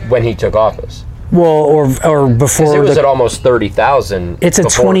 when he took office. Well, or Because before it was at almost 30,000. it's at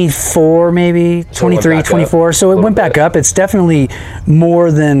 24, maybe 23, back 24. up So a it little went back bit. up. It's definitely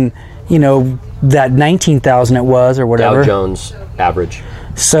more than that 19,000 it was or whatever. Dow Jones average.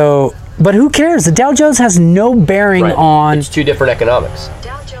 So, but who cares? The Dow Jones has no bearing Right. on. It's two different economics.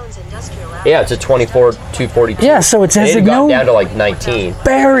 Dow Jones Industrial Average. Yeah, it's a 24,242. Yeah, so it has had no- gone down to like 19.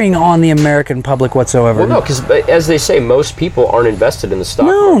 bearing on the American public whatsoever. Well, no, because as they say, most people aren't invested in the stock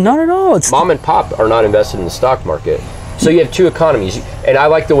No, market. not at all. It's Mom and pop are not invested in the stock market. So you have two economies, and I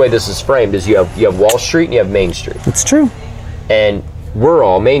like the way this is framed. Is you have Wall Street and you have Main Street, it's true. and we're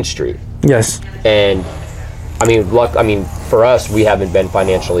all Main Street. Yes. And I mean, for us, we haven't been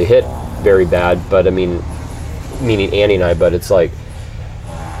financially hit very bad, but I mean, meaning Annie and I. But it's like,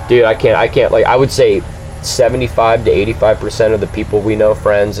 dude, I can't. Like, I would say 75 to 85% of the people we know,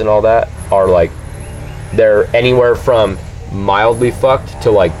 friends and all that, are like, they're anywhere from mildly fucked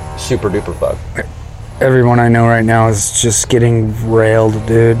to like super duper fucked. Everyone I know right now is just getting railed,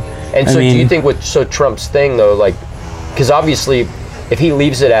 dude. And so, do you think Trump's thing though, like, because obviously, if he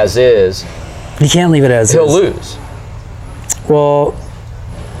leaves it as is, you can't leave it as he'll is. lose. Well,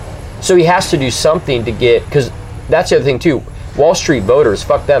 So he has to do something to get, because that's the other thing too. Wall Street voters,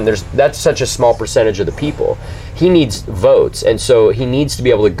 fuck them. That's such a small percentage of the people. He needs votes, and so he needs to be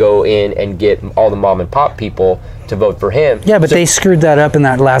able to go in and get all the mom and pop people to vote for him. yeah, but So- they screwed that up in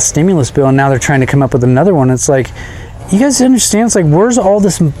that last stimulus bill, and now they're trying to come up with another one. It's like, you guys understand? It's like, where's all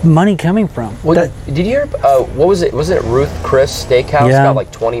this money coming from? Well, That- did you hear? What was it? Wasn't it Ruth Chris Steakhouse Yeah. got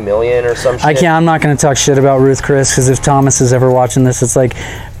like 20 million or some shit? I can't. I'm not going to talk shit about Ruth Chris, because if Thomas is ever watching this, it's like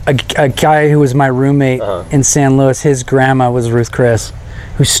a guy who was my roommate in San Luis. His grandma was Ruth Chris,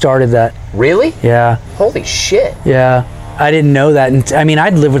 who started that. Really? Yeah, Holy shit! yeah. I didn't know that. And I mean,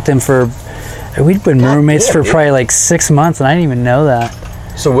 I'd lived with them we'd been roommates damn, for dude. probably like 6 months, and I didn't even know that.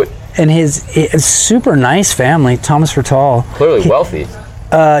 So what? And it's super nice family. Thomas Fertal. Clearly wealthy.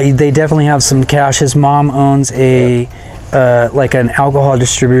 They definitely have some cash. His mom owns like an alcohol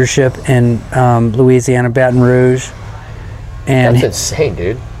distributorship in Louisiana, Baton Rouge. And That's insane,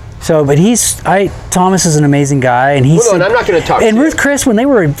 dude. so, but Thomas is an amazing guy, and he's. Well, no, and I'm not going to talk And shit. Ruth Chris, when they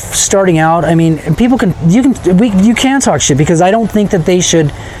were starting out, I mean, you can talk shit, because I don't think that they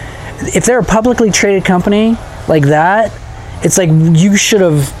should. If they're a publicly traded company like that, it's like you should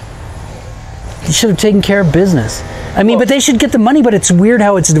have taken care of business. I mean, Well- but they should get the money. But it's weird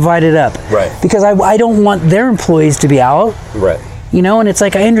how it's divided up. Right. Because I don't want their employees to be out. Right. And it's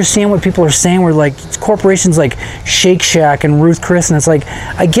like, I understand what people are saying, where like corporations like Shake Shack and Ruth Chris, and it's like,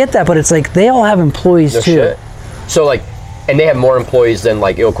 I get that, but it's like they all have employees No too. shit. So like, and they have more employees than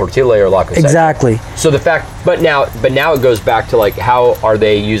like Il Cortile or La Cosette. Exactly. So the fact, but now it goes back to like, how are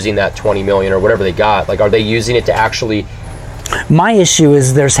they using that 20 million or whatever they got? Like, are they using it to actually? My issue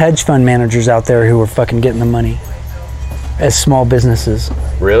is there's hedge fund managers out there who are fucking getting the money as small businesses.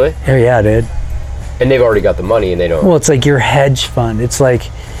 Really? Oh yeah, dude. And they've already got the money and they don't. Well, it's like your hedge fund. It's like,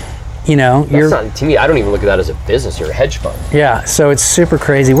 That's not, to me, I don't even look at that as a business. You're a hedge fund. yeah. So it's super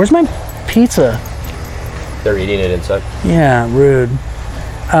crazy. Where's my pizza? They're eating it inside. Yeah, rude.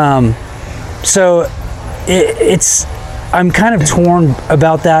 So it's I'm kind of torn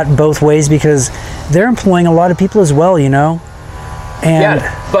about that both ways, because they're employing a lot of people as well, And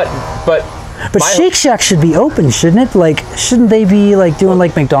Yeah, but but my- Shake Shack should be open, shouldn't it? Like, shouldn't they be like doing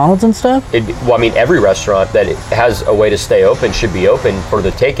like McDonald's and stuff? well, I mean, every restaurant that has a way to stay open should be open for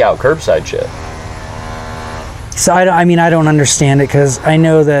the takeout curbside shit. So I mean, I don't understand it, because I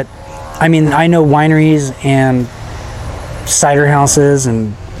know wineries and cider houses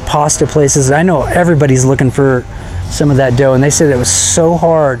and pasta places. I know everybody's looking for some of that dough, and they said it was so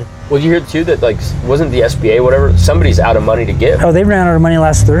hard. Well, you hear too that like, wasn't the SBA whatever? Somebody's out of money to give. Oh, they ran out of money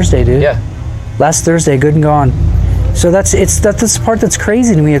last Thursday, dude. Yeah. Last Thursday, good and gone. So that's the part that's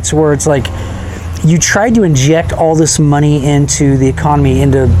crazy to me. It's where it's like, you tried to inject all this money into the economy,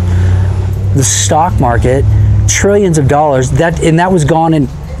 into the stock market, trillions of dollars. That was gone in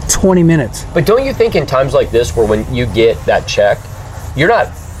 20 minutes. But don't you think in times like this, where when you get that check, you're not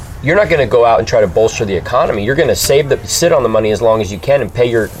going to go out and try to bolster the economy. You're going to sit on the money as long as you can and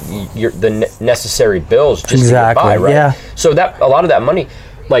pay the necessary bills just to get by, right? Yeah. So that a lot of that money,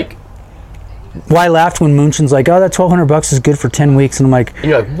 like. Well, I laughed when Munchin's like, "Oh, that $1,200 is good for 10 weeks," and I'm like,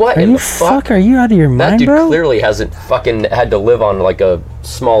 You're like, what Are in you the fuck? Are you out of your That mind, dude bro? clearly hasn't fucking had to live on like a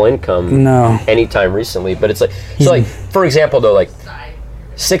small income anytime recently. But it's like, so like, for example, though, like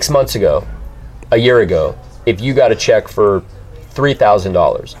 6 months ago, a year ago, if you got a check for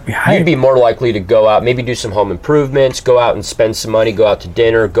 $3,000, you'd be more likely to go out, maybe do some home improvements, go out and spend some money, go out to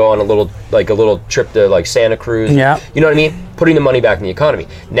dinner, go on a little trip to like Santa Cruz. Yeah. You know what I mean? Putting the money back in the economy.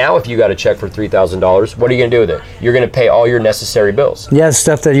 Now, if you got a check for $3,000, what are you going to do with it? You're going to pay all your necessary bills. Yeah,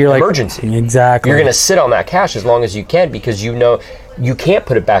 stuff that you're like Emergency. Exactly. You're going to sit on that cash as long as you can, because you know you can't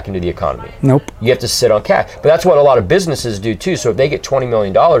put it back into the economy. Nope. You have to sit on cash. But that's what a lot of businesses do too. So if they get $20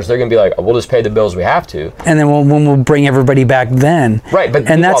 million, they're going to be like, oh, we'll just pay the bills we have to. And then we'll bring everybody back then. Right, but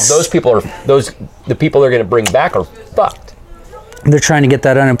those people the people they're going to bring back are fucked. They're trying to get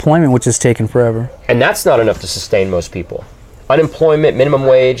that unemployment, which is taking forever. And that's not enough to sustain most people. Unemployment, minimum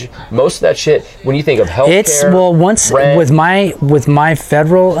wage, most of that shit. When you think of healthcare, rent, with my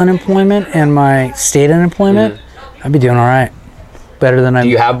federal unemployment and my state unemployment, I'd be doing all right. Better than Do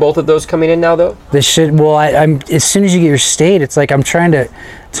you have both of those coming in now, though? This shit. Well, I'm as soon as you get your state, it's like I'm trying to.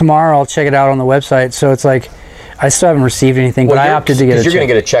 Tomorrow, I'll check it out on the website. So it's like I still haven't received anything, but I opted to get a check. You're going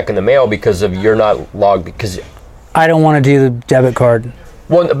to get a check in the mail because of you're not logged because. I don't want to do the debit card.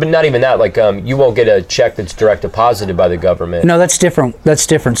 Well, but not even that. Like, you won't get a check that's direct deposited by the government. No, that's different. That's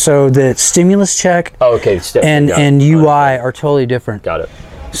different. So the stimulus check. Oh, okay. And UI are totally different. Got it.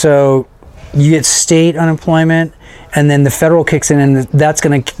 So you get state unemployment, and then the federal kicks in, and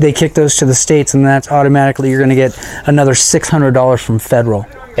they kick those to the states, and that's automatically you're gonna get another $600 from federal.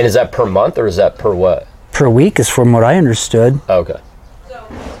 And is that per month or is that per what? Per week is from what I understood. Oh, okay.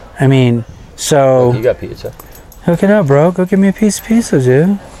 I mean, so. You got pizza. Hook it up, bro. Go give me a piece of pizza,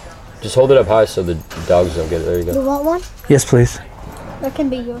 dude. Just hold it up high so the dogs don't get it. There you go. You want one? Yes, please. That can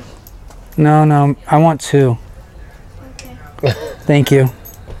be yours. No, I want two. Okay. Thank you.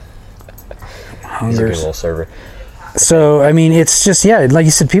 He's a good little server. So, I mean, it's just, like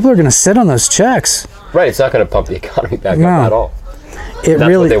you said, people are going to sit on those checks. Right, it's not going to pump the economy back up at all. That's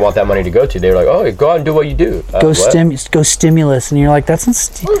what they want that money to go to. They're like, oh, go out and do what you do. Go stimulus. And you're like, that's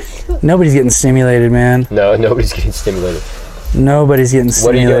not nobody's getting stimulated, man. No, nobody's getting stimulated. Nobody's getting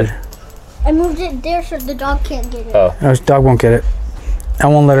stimulated. What are you doing? I moved it there so the dog can't get it. Oh. No, dog won't get it. I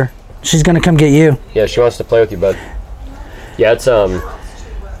won't let her. She's going to come get you. Yeah, she wants to play with you, bud. Yeah, it's, I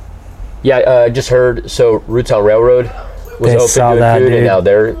just heard, so Roots on Railroad was open doing food, and now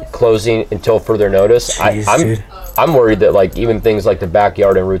they're closing until further notice. Jeez, I'm worried that like even things like the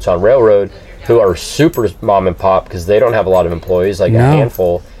Backyard and Roots on Railroad, who are super mom and pop because they don't have a lot of employees, like a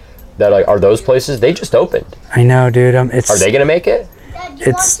handful, that like are those places, they just opened. I know, dude. Are they gonna make it? Dad, do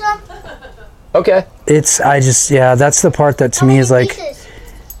you want some? Okay. That's the part that to me is like Pieces.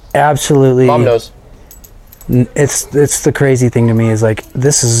 absolutely. Mom knows. It's the crazy thing to me is like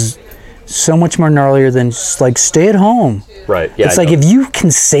this is so much more gnarlier than just like stay at home. Right. Yeah. It's like if you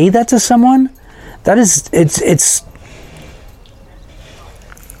can say that to someone, that is it's.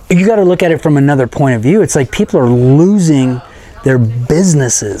 You got to look at it from another point of view. It's like people are losing their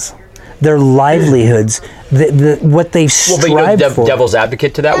businesses, their livelihoods, what they've strived for. Devil's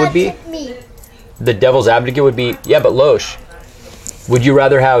advocate to that would be. The devil's advocate would be, yeah, but Loesch, would you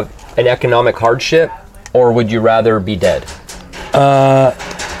rather have an economic hardship or would you rather be dead?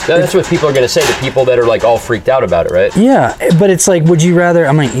 That's what people are going to say, the people that are like all freaked out about it, right? Yeah, but it's like, would you rather?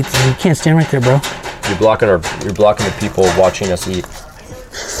 I mean, you can't stand right there, bro. You're blocking the people watching us eat.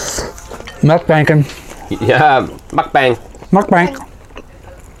 Mukbanging. Yeah, mukbang. Mukbang.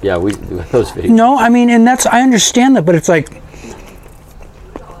 Yeah, we do those videos. No, I mean, and I understand that, but it's like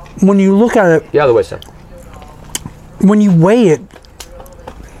when you look at it. Yeah, the way so. When you weigh it,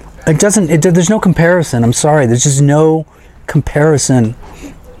 there's no comparison. I'm sorry, there's just no comparison.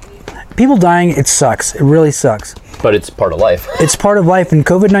 People dying, it sucks. It really sucks. But it's part of life. It's part of life, and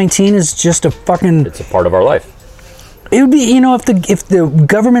COVID-19 is just a fucking. It's a part of our life. It would be, if the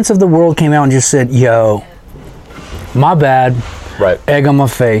governments of the world came out and just said, "Yo, my bad, right? Egg on my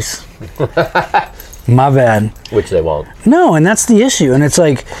face, my bad," which they won't. No, and that's the issue. And it's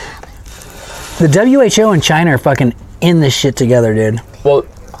like the WHO and China are fucking in this shit together, dude. Well,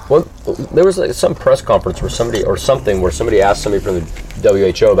 there was like some press conference where somebody asked somebody from the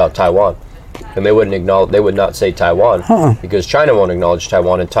WHO about Taiwan, and they would not say Taiwan because China won't acknowledge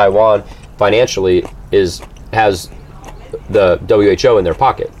Taiwan, and Taiwan financially has the WHO in their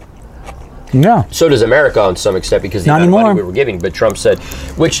pocket. Yeah. So does America on some extent because the Not amount of money anymore. we were giving. But Trump said,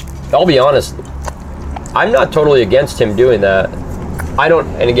 which I'll be honest, I'm not totally against him doing that. I don't,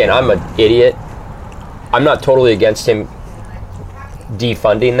 and again, I'm an idiot. I'm not totally against him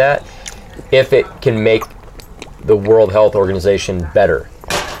defunding that if it can make the World Health Organization better.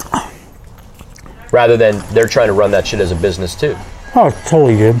 Rather than they're trying to run that shit as a business too. Oh, it's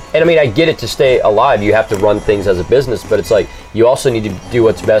totally good. And I mean, I get it, to stay alive, you have to run things as a business, but it's like, you also need to do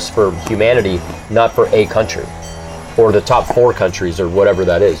what's best for humanity, not for a country. Or the top 4 countries, or whatever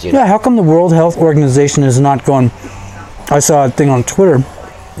that is, you know? Yeah, how come the World Health Organization is not going... I saw a thing on Twitter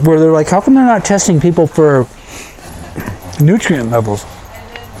where they're like, how come they're not testing people for nutrient levels?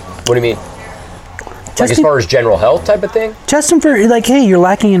 What do you mean? Like as Testing- far as general health type of thing? Test them for, like, hey, you're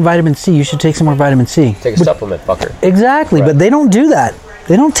lacking in vitamin C. You should take some more vitamin C. Take a supplement, fucker. Exactly, Right. but they don't do that.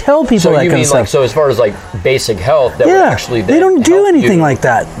 They don't tell people So that you kind mean of stuff. like, so as far as like basic health, that would Yeah, actually they then don't do help anything you- like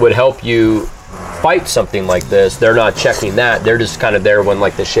that. Would help you fight something like this. They're not checking that. They're just kind of there when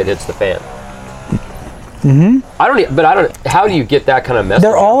like the shit hits the fan. How do you get that kind of message?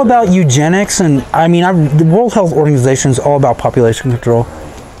 They're all out there? about eugenics, and I mean, the World Health Organization is all about population control.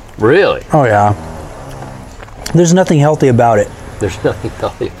 Really? Oh yeah. There's nothing healthy about it. There's nothing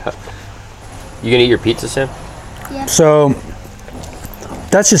healthy about it. You gonna eat your pizza, Sam? So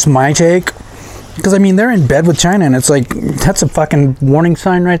that's just my take. Because I mean, they're in bed with China, and it's like that's a fucking warning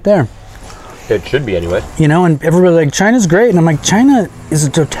sign right there. It should be anyway. You know, and everybody's like, China's great, and I'm like, China is a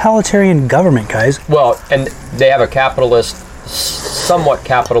totalitarian government, guys. Well, and they have a capitalist, somewhat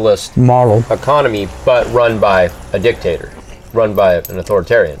capitalist Model. economy, but run by a dictator, run by an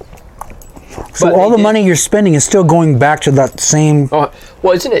authoritarian. So But all they the did- money you're spending is still going back to that same. Oh,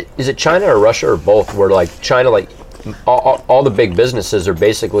 well, is it China or Russia or both? Where like China, like all the big businesses are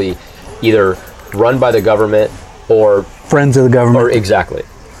basically either run by the government or Friends of the government. exactly.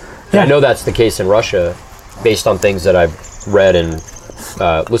 Yeah. I know that's the case in Russia, based on things that I've read and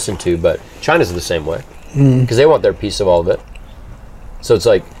listened to. But China's the same way because they want their piece of all of it. So it's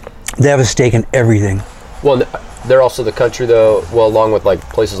like, They have a stake in everything. well, they're also the country though. Well, along with like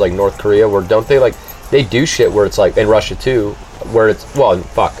places like North Korea, where don't they like they do shit where it's like, in Russia too, where it's, well,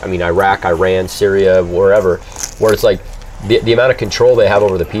 fuck, I mean Iraq, Iran, Syria, wherever, where it's like the amount of control they have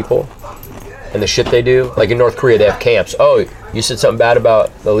over the people and the shit they do. Like in North Korea, they have camps. Oh, you said something bad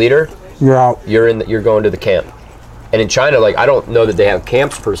about the leader, You're out. you're going to the camp. And in China, like, I don't know that they have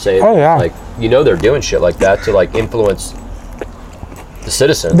camps per se. Oh, yeah. Like, you know, they're doing shit like that to like influence the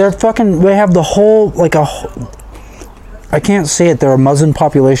citizens. They have the whole, like I can't say it, they're a Muslim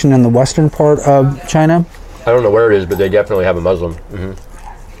population in the western part of China. I don't know where it is, but they definitely have a Muslim. Hmm.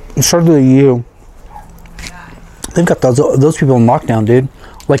 And so do the EU. They've got those people in lockdown, dude.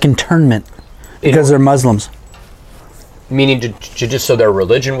 Like internment. Because they're Muslims. Meaning to just so their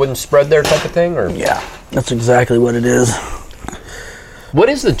religion wouldn't spread there type of thing? Or Yeah, that's exactly what it is. what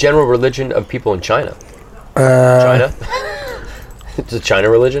is the general religion of people in China? China? It's a China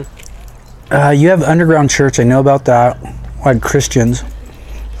religion? You have underground church, I know about that. Like Christians.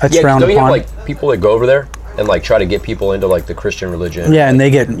 That's Yeah, frowned don't you have upon. like people that go over there and like try to get people into like the Christian religion? Yeah, and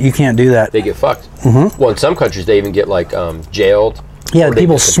you can't do that. They get fucked. Mm-hmm. Well, in some countries they even get like jailed. Yeah, or they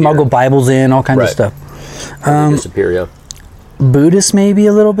people disappear. smuggle Bibles in, all kinds Right. of stuff. They disappear, yeah. Buddhist maybe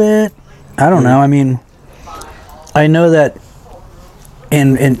a little bit. I don't know. I mean, I know that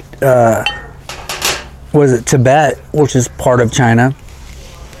in was it Tibet, which is part of China.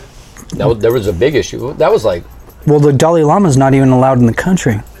 There was a big issue. That was like, Well, the Dalai Lama is not even allowed in the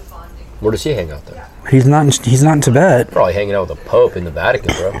country. where does he hang out there? He's not in Tibet. Probably hanging out with the Pope in the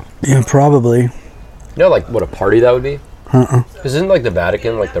Vatican, bro. Yeah, probably. You know, like what a party that would be? Because isn't like the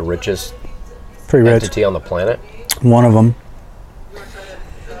Vatican like the richest Pretty rich. entity on the planet? One of them.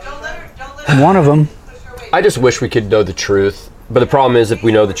 One of them. I just wish we could know the truth. But the problem is, if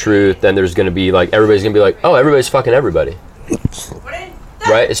we know the truth, then there's going to be like, everybody's going to be like, oh, everybody's fucking everybody.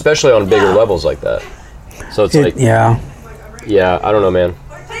 Right? Especially on bigger levels like that. So it's like, Yeah. yeah, I don't know, man.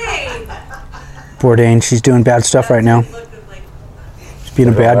 Bourdain, she's doing bad stuff right now. She's being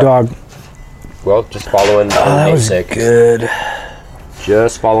a bad dog. Well, just following the That was namesake. good.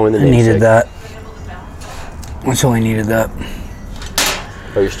 Just following the I namesake. needed that. That's all I needed that.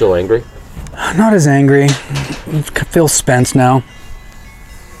 Are you still angry? Not as angry. I feel spent now.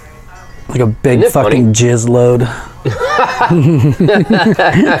 Like a big Isn't it fucking jizz load.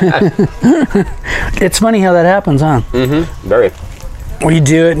 It's funny how that happens, huh? Very. Where you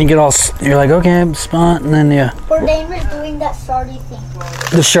do it and you get all, you're like, okay, I'm spent, and then you... Bourdain was doing that shardy thing.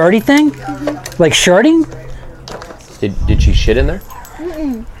 The shardy thing? Like sharding? Did she shit in there?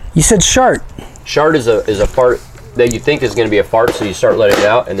 You said shart. Shard is a fart that you think is going to be a fart, so you start letting it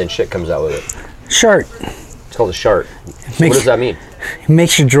out, and then shit comes out with it. Shart. It's called a shart. So what does that mean? It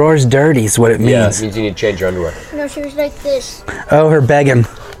makes your drawers dirty is what it means. Yeah, it means you need to change your underwear. No, she was like this. Oh, her begging.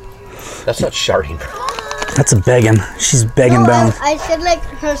 That's not sharting. That's a begging. She's begging No, bones. I said like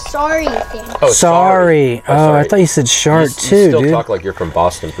her sorry thing. Oh, Sorry. Oh, sorry. I thought you said shart You too, still dude. talk like you're from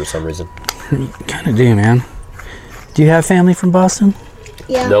Boston for some reason. Kind of do, man. Do you have family from Boston?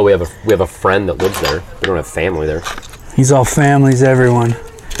 Yeah. No, we have a friend that lives there. We don't have family there. He's all families, everyone.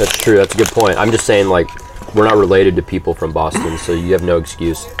 That's true. That's a good point. I'm just saying, like, we're not related to people from Boston, so you have no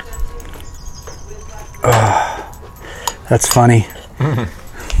excuse. That's funny.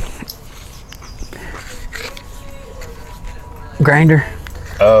 Grinder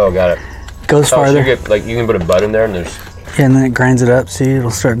Oh, got it. goes Oh, so farther, you can put a bud in there, and there's and then it grinds it up. See,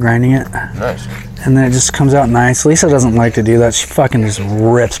 it'll start grinding it, nice. and then it just comes out nice. Lisa doesn't like to do that. She fucking just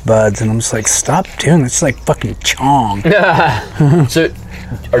rips buds, and I'm just like, stop doing this. It's like fucking chong. So,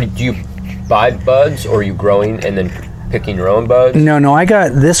 do you buy buds, or are you growing and then picking your own buds? No, I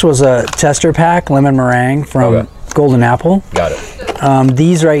got this was a tester pack lemon meringue from Okay. Golden Apple. Got it.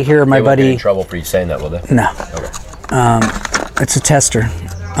 These right here, my They won't get buddy. in trouble for you saying that, will they? No. It's a tester.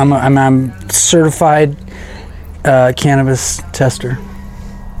 I'm certified cannabis tester.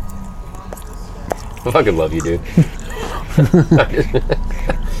 I fucking love you, dude.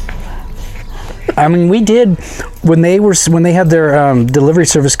 I mean, we did when they had their delivery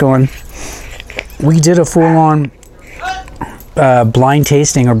service going. We did a full-on blind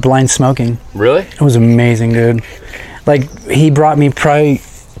tasting or blind smoking. Really? It was amazing, dude. Like he brought me probably,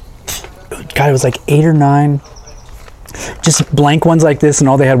 God, it was like 8 or 9. Just blank ones like this, and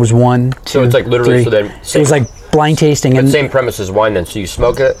all they had was 1, 2, So it's like literally, 3. so then It was like blind tasting, but and same premise as wine then. So you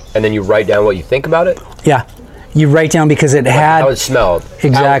smoke it, and then you write down what you think about it? yeah, you write down because it had How it smelled.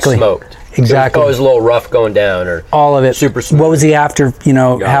 Exactly. How it smoked. Exactly. It was a little rough going down, or all of it. super smooth. What was the after? You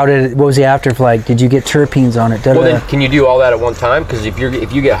know, Got what was the after like? Did you get terpenes on it? Well, then can you do all that at one time? Because if you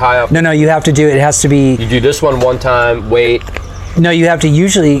get high off, No, you have to do it. It has to be. you do this one time, wait. No, you have to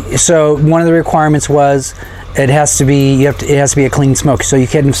usually. So one of the requirements was it has to be. It has to be a clean smoke. So you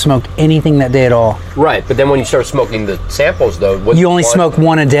couldn't smoke anything that day at all. Right, but then when you start smoking the samples, though, You only smoke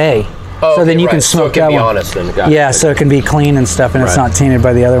one a day. Oh, so then okay, you can right. smoke so it can that be one. honest then. Got it. Yeah, so it can be clean and stuff, and it's Right. not tainted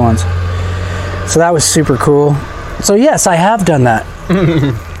by the other ones. So that was super cool. So yes, I have done that.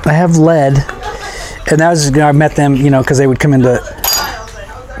 I have led, and that was I met them, because they would come into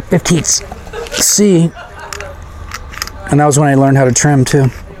 15th C, and that was when I learned how to trim too.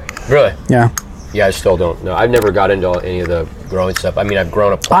 Really? Yeah, Yeah, I still don't know. I've never got into any of the growing stuff. I mean, I've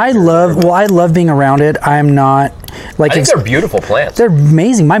grown up. I love being around it. I'm not like I think it's- they're beautiful plants. they're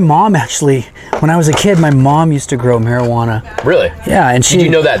amazing. My mom actually, when I was a kid, my mom used to grow marijuana. Really? Yeah, and she Did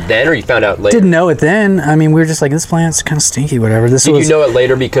you know that then, or you found out later? didn't know it then. I mean, we were just like, this plant's kind of stinky, whatever. This Did was. you know it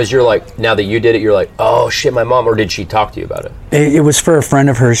later because you're like, now that you did it, you're like, oh shit, my mom, or did she talk to you about it? It was for a friend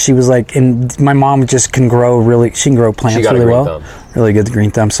of hers. She was like, and my mom just can grow she can grow plants She got a really green well. thumb. Really good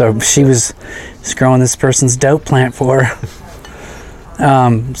green thumb. So she was just growing this person's dope plant for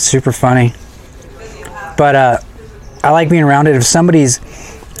her. Super funny. But I like being around it. If somebody's,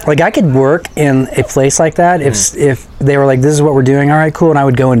 like, I could work in a place like that if they were like, this is what we're doing, all right, cool, and I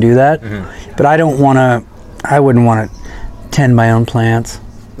would go and do that. But I wouldn't want to tend my own plants.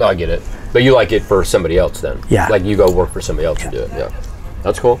 No, I get it. But you like it for somebody else then? Yeah. Like you go work for somebody else and do it. Yeah.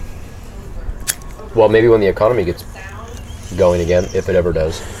 That's cool. Well, maybe when the economy gets going again, if it ever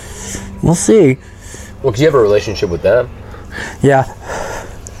does. We'll see. Well, because you have a relationship with them. Yeah.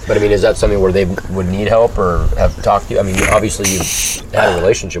 But I mean, is that something where they would need help or have talked to you? I mean, obviously you've had a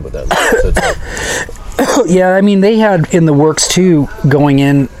relationship with them. So it's like, Yeah, I mean, they had in the works too, going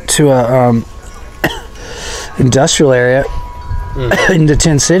into a industrial area into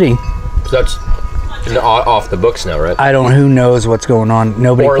Tin City. so that's off the books now, right? I don't. Who knows what's going on?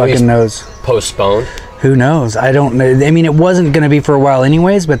 Nobody Or at least fucking knows. Postponed. Who knows? I don't know. I mean, it wasn't going to be for a while,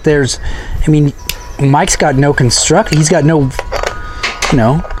 anyways. But Mike's got no construct. He's got no.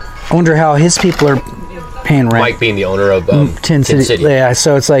 I wonder how his people are paying rent. Mike being the owner of Tin City. Yeah.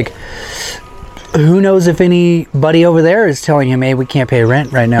 So it's like, who knows if anybody over there is telling him, "Hey, we can't pay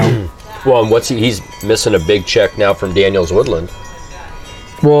rent right now." Well, and he's missing a big check now from Daniels Woodland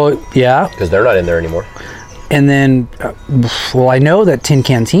Well, yeah. because they're not in there anymore. And then, I know that Tin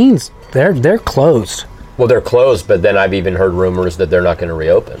Canteens, they're closed. Well, they're closed, but then I've even heard rumors that they're not going to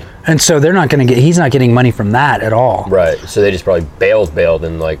reopen. And so they're not going to he's not getting money from that at all. Right. So they just probably bailed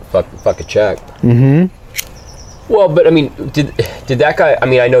and like fuck a check. Mm-hmm. Well, but I mean, did that guy? I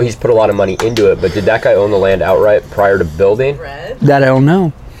mean, I know he's put a lot of money into it, but did that guy own the land outright prior to building? Red. That I don't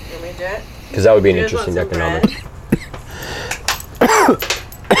know. Let me do it. Because that would be an You guys want interesting some economic.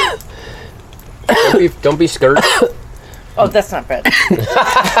 Don't be scared. Oh, that's not bread.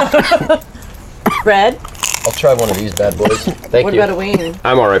 Bread? I'll try one of these bad boys. Thank What you. about a wing?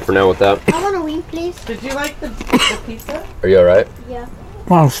 I'm all right for now with that. I want a wing, please. Did you like the pizza? Are you all right? Yeah.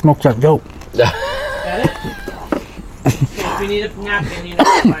 Wow, smoke that dope. Got it? If you need a napkin, you know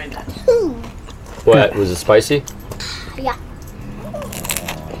where to find it. What was it spicy? Yeah.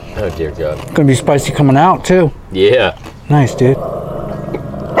 Oh dear God. Gonna be spicy coming out too. Yeah. Nice, dude.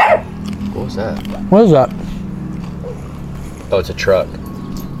 What was that? What is that? Oh, it's a truck.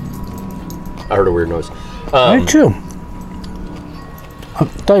 I heard a weird noise. Me too. I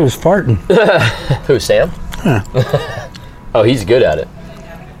thought he was farting. Who, Sam? Oh, he's good at it.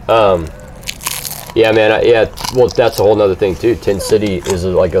 Yeah, man. Well, that's a whole nother thing too. Tin City is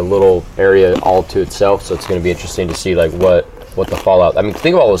like a little area all to itself, so it's going to be interesting to see like what the fallout. I mean,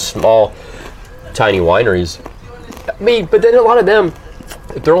 think of all those small, tiny wineries. I mean, but then a lot of them,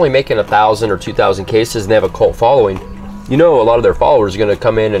 if they're only making 1,000 or 2,000 cases and they have a cult following, you know, a lot of their followers are going to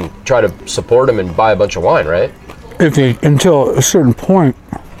come in and try to support them and buy a bunch of wine, right? Until a certain point.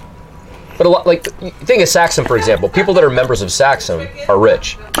 But a lot, like, think of Saxon, for example. People that are members of Saxon are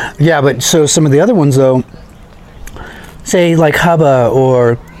rich. Yeah, but so some of the other ones though, say like Hubba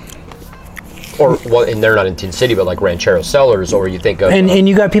or well, and they're not in Tin City, but like Ranchero Cellars, or you think of... and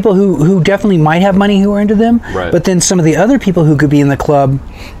you got people who definitely might have money who are into them, Right. But then some of the other people who could be in the club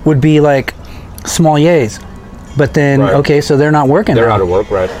would be like sommeliers. But then, Right. okay, so they're not working. they're now. out of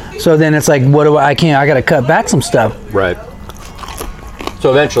work, right? So then it's like, I got to cut back some stuff. Right. So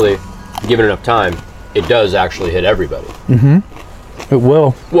eventually, given enough time, it does actually hit everybody. It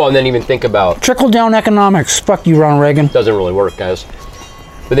will. Well, and then even think about... Trickle down economics. Fuck you, Ronald Reagan. Doesn't really work, guys.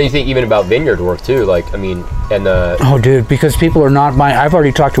 But then you think even about vineyard work, too. Like, I mean, and the... Oh, dude, because people are not buying. I've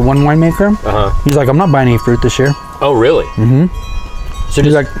already talked to one winemaker. Uh-huh. He's like, I'm not buying any fruit this year. Oh, really? Mm-hmm. So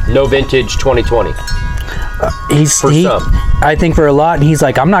just like- no vintage 2020. Some. I think for a lot, and he's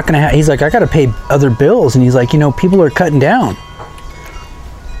like, I'm not gonna. He's like, I gotta pay other bills, and he's like, people are cutting down.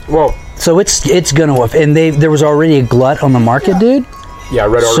 Well, So it's gonna. And there was already a glut on the market, dude. yeah, I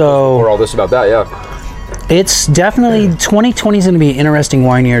read articles before all this about that, yeah. It's definitely 2020 is gonna be an interesting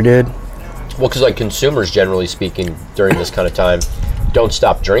wine year, dude. Well, because like consumers, generally speaking, during this kind of time, don't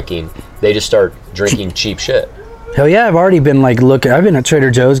stop drinking. They just start drinking cheap shit. Hell yeah, I've already been like looking. I've been at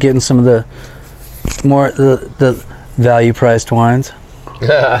Trader Joe's getting some of the value priced wines.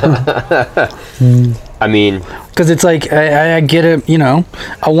 I mean, Because it's like I get it,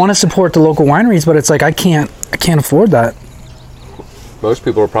 I want to support the local wineries, but it's like I can't afford that. most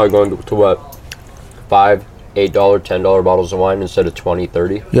people are probably going to what, $5, $8, $10 bottles of wine instead of 20,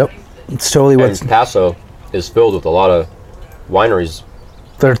 30. Yep, it's totally And what's Paso is filled with a lot of wineries.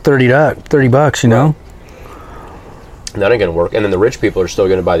 they're $30, And that ain't gonna work. And then the rich people are still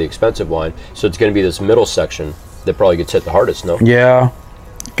gonna buy the expensive wine. So it's gonna be this middle section that probably gets hit the hardest. No, Yeah,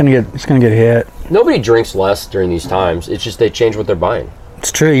 it's gonna get hit. nobody drinks less during these times. It's just they change what they're buying.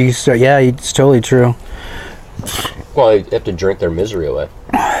 It's true. It's totally true. Well, they have to drink their misery away.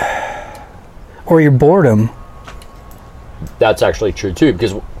 Or your boredom. That's actually true too.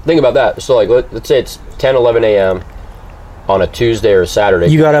 Because think about that. So like, let's say it's 10, 11 a.m. on a Tuesday or a Saturday.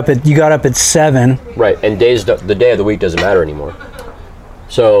 You got up at 7. Right, and the day of the week doesn't matter anymore.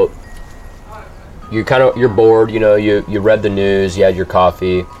 So you're bored, you read the news, you had your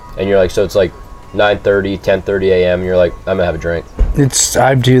coffee, and you're like, so it's like 9:30, 10:30 a.m. and you're like, I'm gonna have a drink.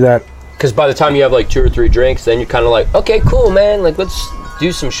 I do that. Because by the time you have like 2 or 3 drinks, then you're kind of like, okay, cool, man, like let's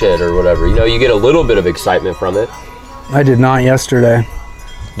do some shit or whatever. You get a little bit of excitement from it. I did not yesterday.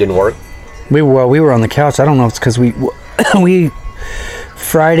 Didn't work. We were on the couch. I don't know if it's because we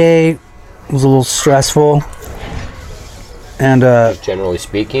Friday was a little stressful, and Generally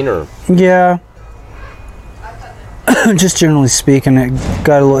speaking, or yeah, just generally speaking, it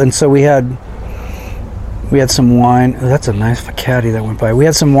got a little. And so we had some wine. Oh, that's a nice caddy that went by. We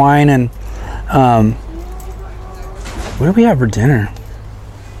had some wine, and what did we have for dinner?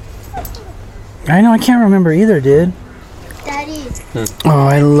 I know, I can't remember either, dude. Daddy, Oh,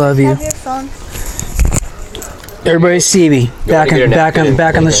 I love you. have your phone. Everybody, Seeby, wanna get a napkin?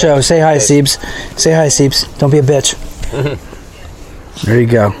 back on the show. Say hi, Seebs. Say hi, Seebs. Don't be a bitch. There you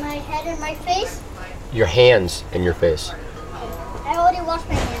go. My head and my face. your hands and your face. I already washed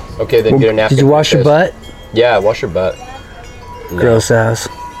my hands. Okay, then get a napkin. Did you for wash your face. butt? Yeah, wash your butt. No. Gross ass.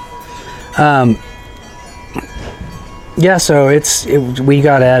 Yeah, so we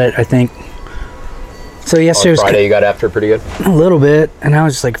got at it, I think. So yesterday On was Friday, you got after it pretty good. a little bit, and I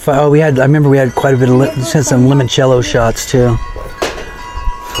was just like, I remember we had quite a bit of some limoncello shots too.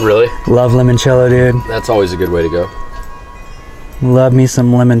 Really? Love limoncello, dude. That's always a good way to go. Love me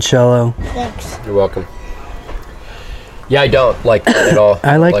some limoncello. Thanks. You're welcome. Yeah, I don't like that at all.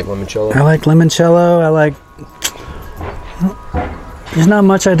 I like limoncello. I like limoncello. I like. There's not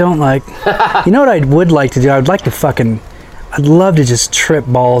much I don't like. You know what I would like to do? I'd like to fucking. I'd love to just trip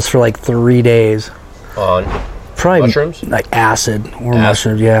balls for like 3 days. On Probably mushrooms? like acid or Acid?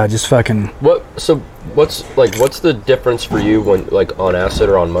 mushrooms. Yeah, just fucking. what? So what's the difference for you when like on acid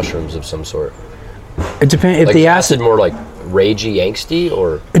or on mushrooms of some sort? It depends if Like the is acid. more like ragey, angsty,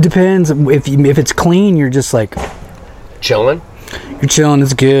 or It depends if it's clean. You're just like chilling? you're chilling.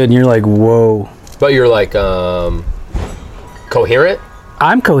 It's good, and you're like whoa. But you're like coherent.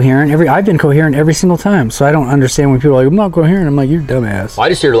 I'm coherent. I've been coherent every single time, so I don't understand when people are like I'm not coherent. I'm like you're a dumbass. I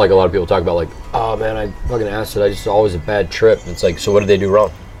just hear like a lot of people talk about like, oh man, I fucking acid. I just always a bad trip. It's like, so what did they do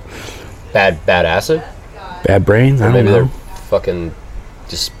wrong? Bad acid? Bad brains. I Or don't maybe know. they're fucking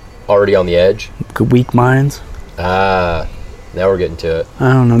just already on the edge. Weak minds. Ah, now we're getting to it.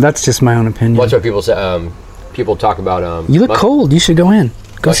 I don't know. That's just my own opinion. That's what people say. People talk about. You look cold. You should go in.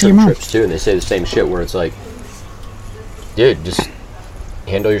 Go see your mushroom mom. trips too, and they say the same shit. Where it's like, dude, just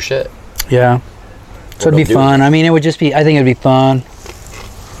handle your shit. Yeah. So it'd be don't do fun. I mean, it would just be. I think it'd be fun.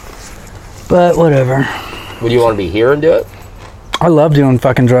 But whatever. Would you want to be here and do it? I love doing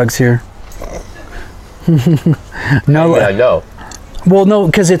fucking drugs here. No, I know. well, no,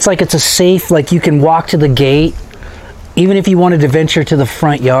 because it's like it's a safe. Like you can walk to the gate, even if you wanted to venture to the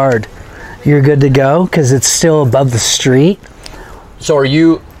front yard, you're good to go because it's still above the street. So are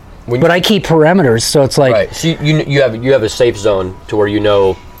you? When But I keep perimeters, so it's like, right. So you have a safe zone to where you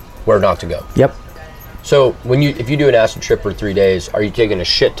know where not to go. yep. So if you do an acid trip for 3 days, are you taking a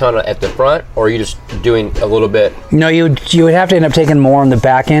shit ton at the front, or are you just doing a little bit? No, you would have to end up taking more on the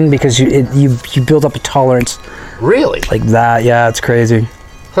back end because you build up a tolerance Really? like that. Yeah, it's crazy.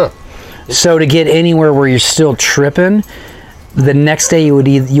 Huh. So to get anywhere where you're still tripping, the next day you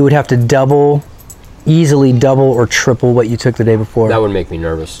would have to easily double or triple what you took the day before. That would make me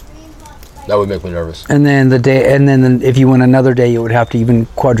nervous. That would make me nervous. And then if you went another day, you would have to even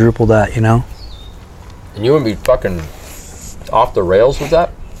quadruple that. You know. And you wouldn't be fucking off the rails with that?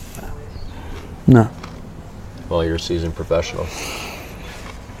 No. Well, you're a seasoned professional.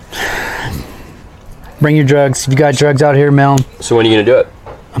 Bring your drugs. If you got drugs out here, Mel. So when are you gonna do it?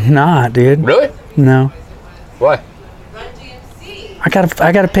 I'm not, dude. Really? No. Why? I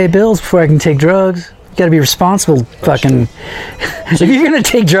gotta pay bills before I can take drugs. You gotta be responsible, fucking. If you're gonna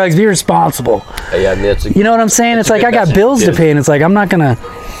take drugs, be responsible. Yeah, I mean, that's You know what I'm saying? It's a like good I got message, bills to dude. pay, and it's like I'm not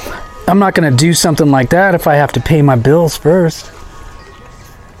gonna do something like that if I have to pay my bills first.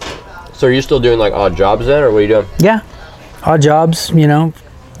 So are you still doing like odd jobs then, or what are you doing? Yeah, odd jobs, you know,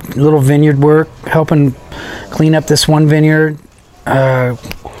 little vineyard work, helping clean up this one vineyard,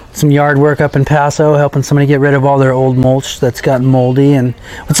 some yard work up in Paso, helping somebody get rid of all their old mulch that's gotten moldy. And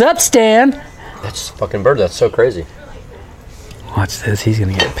what's up, Stan? That's a fucking bird. That's so crazy. Watch this. He's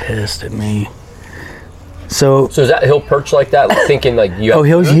gonna get pissed at me. So So is that he'll perch like that, like, thinking like you? oh,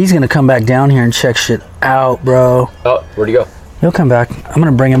 he's gonna come back down here and check shit out, bro. Oh, where'd he go? He'll come back. I'm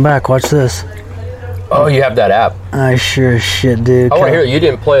gonna bring him back. Watch this. Oh, you have that app. I sure as shit, dude. I want to hear it. You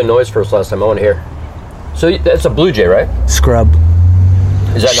didn't play a noise for us last time. I want to hear. So that's a blue jay, right? Scrub.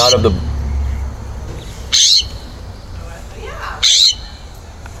 Is that not of the?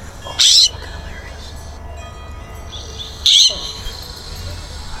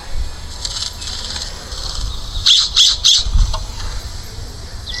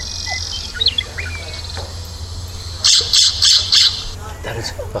 That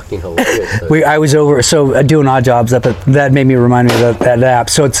is fucking hilarious. I was over doing odd jobs up at that made me remind me of that app.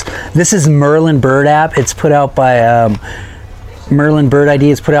 So this is Merlin Bird app. It's put out by Merlin Bird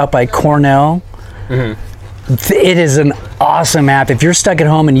ID. It's put out by Cornell. Mm-hmm. It is an awesome app. If you're stuck at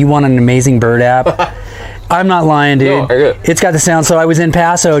home and you want an amazing bird app, I'm not lying, dude. No, I get it. It's got the sound. So I was in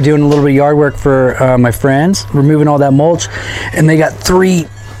Paso doing a little bit of yard work for my friends, removing all that mulch, and they got 3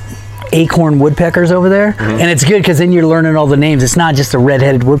 acorn woodpeckers over there. Mm-hmm. And it's good because then you're learning all the names. It's not just a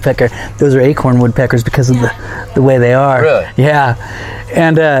red-headed woodpecker. Those are acorn woodpeckers because of the way they are. Really? Yeah.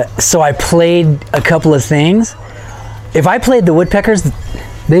 And so I played a couple of things. If I played the woodpeckers,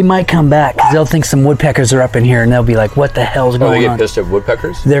 they might come back because they'll think some woodpeckers are up in here and they'll be like, what the hell's Oh, going they get on? pissed at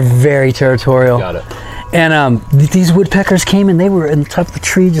woodpeckers? They're very territorial. Got it. And these woodpeckers came and they were in the top of the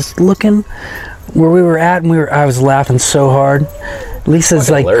tree just looking where we were at, and I was laughing so hard. Lisa's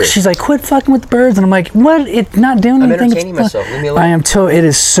Fucking like, hilarious. she's like, quit fucking with the birds, and I'm like, what? It's not doing I'm anything. entertaining It's fun." myself. Leave me alone. I am it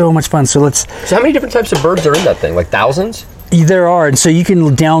is so much fun. So let's. So how many different types of birds are in that thing? Like thousands? There are, and so you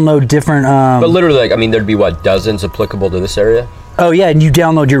can download different. But literally, like, I mean, there'd be what, dozens applicable to this area? Oh yeah, and you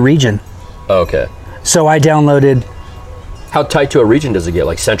download your region. Oh, okay. So I downloaded How tight to a region does it get?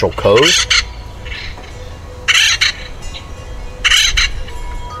 Like Central Coast?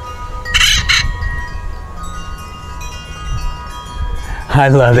 I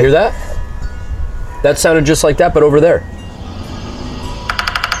love Hear it. that? That sounded just like that, but over there.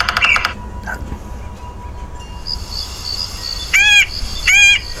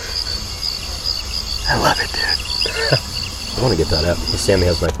 I love it, dude. I want to get that app. Sammy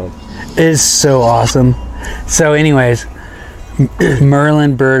has my phone. It's so awesome. So, anyways,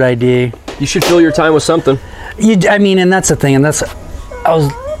 Merlin Bird ID. You should fill your time with something. I mean, and that's the thing, and that's. I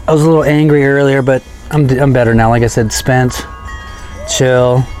was a little angry earlier, but I'm better now. Like I said, spent,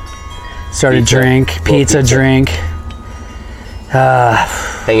 chill, started Pizza. drink, pizza, drink.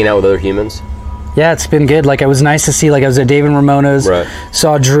 Hanging out with other humans. Yeah, it's been good. Like, it was nice to see. Like, I was at David Ramona's, Right.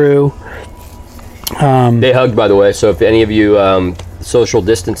 saw Drew. They hugged, by the way. So if any of you social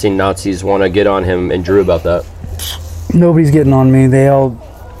distancing Nazis want to get on him and Drew about that, Nobody's getting on me. They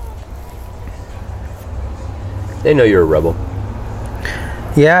know you're a rebel.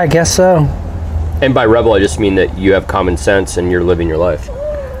 Yeah, I guess so. And by rebel, I just mean that you have common sense and you're living your life.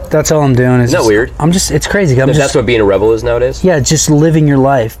 That's all I'm doing. Isn't that weird? It's crazy. That's what being a rebel is nowadays? Yeah, just living your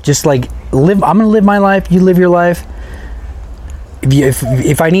life. Just like I'm gonna live my life. You live your life.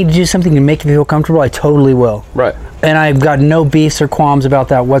 If I need to do something to make you feel comfortable, I totally will. Right. And I've got no beefs or qualms about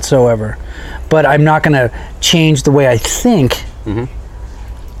that whatsoever. But I'm not gonna change the way I think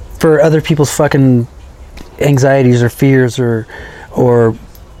for other people's fucking anxieties or fears or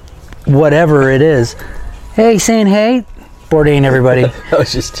whatever it is. Hey, saying hey. Bourdain, everybody. I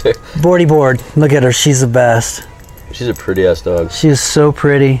was just. Boardy board. Look at her. She's the best. She's a pretty ass dog. She is so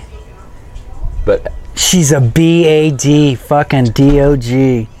pretty. But She's a BAD, fucking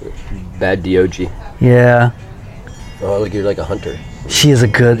DOG. bad DOG. Yeah, Oh, look, you're like a hunter. she's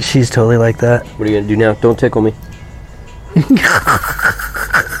totally like that. What are you gonna do now? Don't tickle me.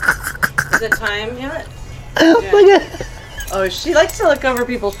 Is it time yet? Look at Oh, she likes to look over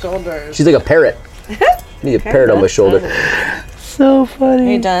people's shoulders. She's like a parrot. Need a parrot on my shoulder. so funny.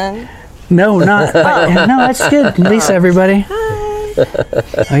 Are you done? No, not. No, that's good. Lisa, everybody.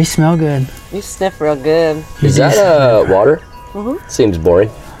 Oh, you smell good. You sniff real good. Is that water? Seems boring.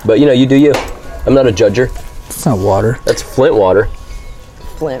 But you do you. I'm not a judger. It's not water. That's Flint water.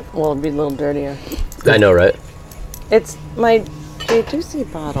 Flint. Well, it'd be a little dirtier. I know, right? It's my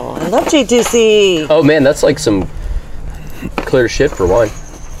J2C bottle. I love J2C. Oh man, that's like some clear shit for wine.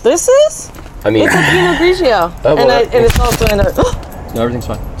 This is? I mean, It's a Pinot Grigio. Oh, well, and it's also in a. no, everything's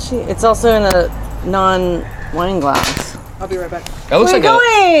fine. It's also in a non-wine glass. I'll be right back. That looks Where like are you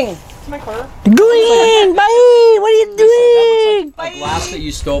going? To my car. Going, bye. What are you doing? a glass that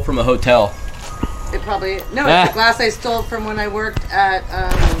you stole from a hotel. It probably it's the glass I stole from when I worked at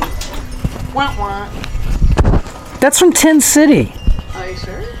Wah Wah. That's from Tent City. Are you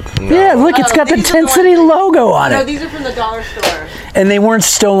sure? Yeah, look, it's got the these are Tent the City ones- logo on No, it. these are from the dollar store. And they weren't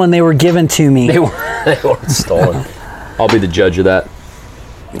stolen; they were given to me. They weren't stolen. I'll be the judge of that.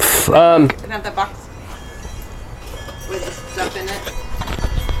 Can I have that box with the stuff in it?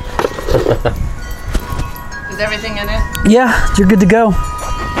 Is everything in it? Yeah, you're good to go.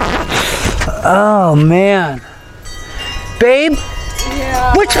 Oh man, babe.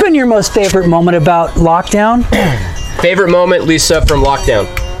 Yeah. What's been your most favorite moment about lockdown? Favorite moment, Lisa, from lockdown?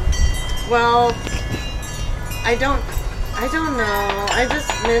 Well, I don't know. I just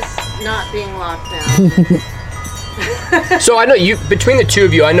miss not being locked down. So I know you, between the two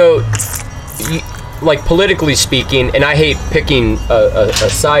of you, I know, like politically speaking, and I hate picking a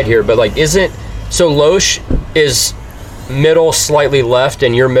side here, but like, so Loesch is middle slightly left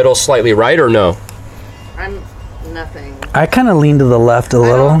and you're middle slightly right, or no? I'm nothing. I kind of lean to the left a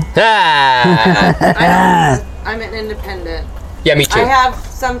little. Ah! I'm an independent. Yeah, me too. I have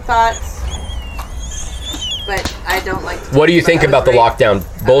some thoughts, but I don't like to. What do you think about the lockdown?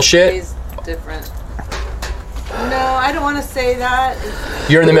 Bullshit? Is different. No, I don't want to say that.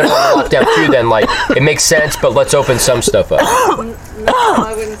 You're in the middle of the lockdown too then, like, it makes sense, but let's open some stuff up. No,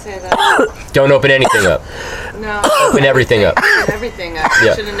 I wouldn't say that. Don't open anything up. No. Open everything up. Everything up.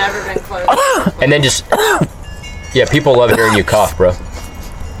 Yeah. Should have never been closed. And then just, yeah, people love hearing you cough, bro.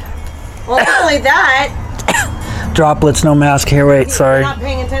 Well, not only that, Droplets, no mask here. Wait, you're sorry. not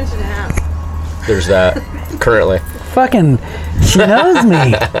paying attention to him. There's that, currently. Fucking, she knows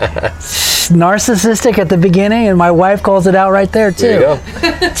me. Narcissistic at the beginning, and my wife calls it out right there too. There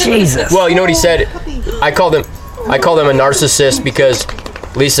you go. Jesus. Well, you know what he said? I called him a narcissist because,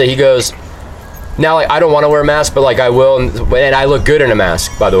 Lisa, he goes, now, like, I don't want to wear a mask, but, like, I will, and I look good in a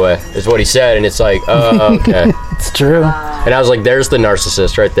mask, by the way, is what he said, and it's like, oh, okay. It's true. And I was like, there's the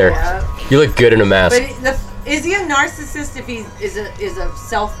narcissist right there. Yeah. You look good in a mask. But Is he a narcissist if he is a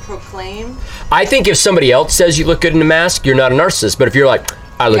self-proclaimed? I think if somebody else says you look good in a mask, you're not a narcissist. But if you're like,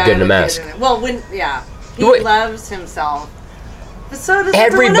 I look good in a mask. Well, he Wait. loves himself. But so does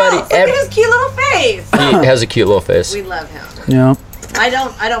Everybody- everyone else. Look at his cute little face. He has a cute little face. We love him. Yeah. I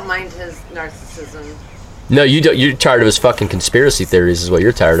don't mind his narcissism. No, you don't. You're tired of his fucking conspiracy theories, is what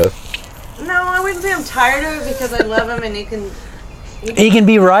you're tired of. No, I wouldn't say I'm tired of it because I love him and he can. He can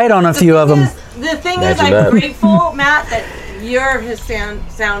be right on a few of them. The thing is, Imagine I'm that. grateful, Matt, that you're his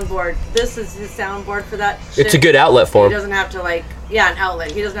soundboard. This is his soundboard for that shit. It's a good outlet for He him. doesn't have to an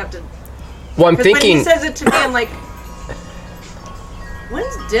outlet. He doesn't have to. Well, I'm 'Cause when thinking. he says it to me, I'm like,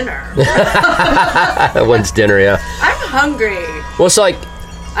 when's dinner? When's dinner? Yeah. I'm hungry. Well, it's like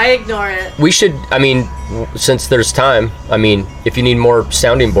I ignore it. we should. I mean, since there's time. I mean, if you need more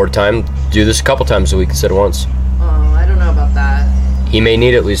sounding board time, do this a couple times a week instead of once. Oh, I don't know about that. He may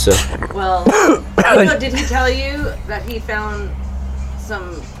need it, Lisa. Well, did he tell you that he found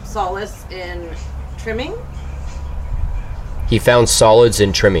some solace in trimming? He found solids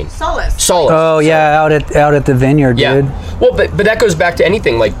in trimming. Solace. Solids. Oh yeah, out at the vineyard, Yeah. dude. Well, but that goes back to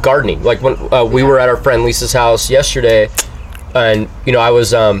anything like gardening. Like when we were at our friend Lisa's house yesterday, and I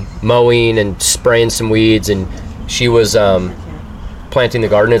was mowing and spraying some weeds, and she was planting the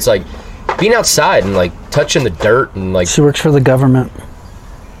garden. It's like being outside and like touching the dirt and like She works for the government.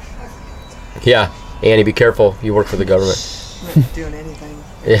 yeah. Annie, be careful. You work for the government. Not doing anything.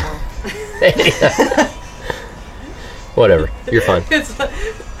 Yeah. Whatever. You're fine. It's like-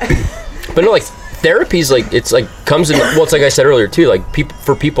 But no, like therapy's like it's like comes in. Well, it's like I said earlier too. Like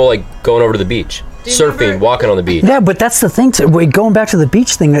people like going over to the beach, you surfing, remember- walking on the beach. Yeah, but that's the thing. Going back to the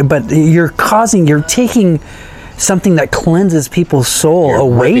beach thing, but you're taking something that cleanses people's soul You're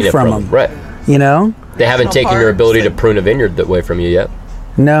away ripping it from them. Right. You know? They haven't National taken your parks ability to and- prune a vineyard away from you yet.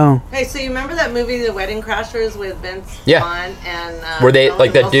 No. Hey, so you remember that movie, The Wedding Crashers, with Vince Yeah. Vaughn and Were they Owen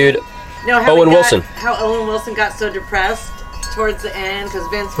like that Wilson? dude? No, how Owen he got- Wilson. How Owen Wilson got so depressed towards the end because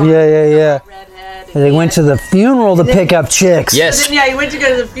Vince Vaughn Yeah. redhead. And they went to the funeral to pick up chicks. Yes. Then, he went to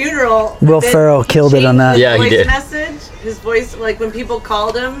go to the funeral. Will Vince Ferrell killed it on that. changed Yeah, he his did. voice message, his voice, like when people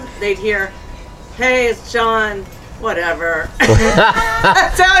called him, they'd hear, "Hey, it's John." Whatever.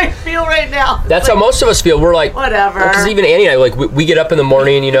 That's how I feel right now. That's how most of us feel. We're like, Whatever. because even Annie and I, like, we get up in the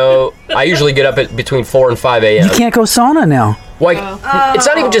morning. I usually get up at between 4 and 5 a.m. You can't go sauna now. Like, it's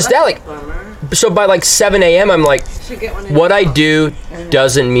not even just that. Like, so by like 7 a.m., I'm like, Should get one in what I do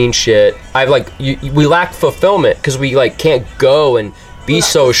doesn't mean shit. I've like, we lack fulfillment because we like can't go and be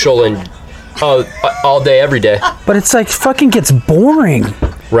social and all day, every day. But it's like fucking gets boring.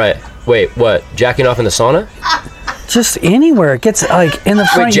 Right. Wait, what? Jacking off in the sauna? Just anywhere. It gets like in the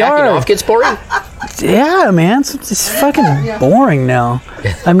front Wait, jacking yard. off gets boring? Yeah, man. It's fucking boring now.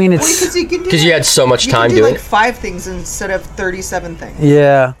 I mean, it's Because you can do 'Cause you had so much you time can do doing like it. 5 things instead of 37 things.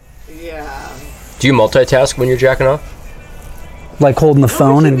 yeah, Yeah. Do you multitask when you're jacking off? like holding the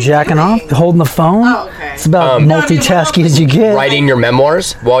phone and jacking off. Holding the phone. Oh, okay. It's about multitasking as you get. Writing your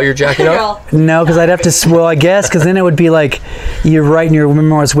memoirs while you're jacking off? Girl, No, because I'd have to. Well, I guess because then it would be like you're writing your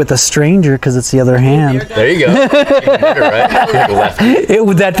memoirs with a stranger because it's the other hand. There you go. Even better, right? You're the left.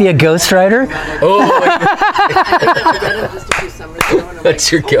 Would that be a ghostwriter? Oh, I read it just a few summers ago, and I'm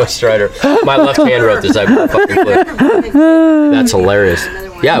that's your ghostwriter. My left hand wrote this. I fucking clip. That's hilarious.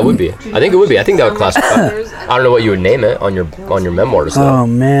 Yeah, it would be. I think it would be. I think that would classify. I don't know what you would name it on your memoirs. Though. Oh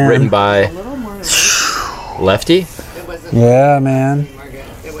man. Written by Lefty. Yeah, man.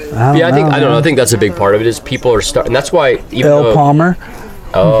 Yeah, I think I don't know. I think that's a big part of it. Is people are starting. That's why even Bill though. Palmer.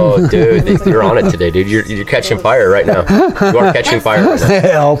 Oh, dude, you're on it today, dude. You're catching fire right now. You are catching fire right now.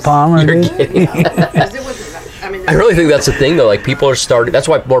 Bill Palmer. You're dude. kidding. I really think that's the thing, though. Like, people are starting. That's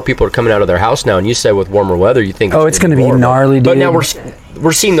why more people are coming out of their house now. And you said with warmer weather, you think Oh, it's gonna be more, gnarly, But now dude.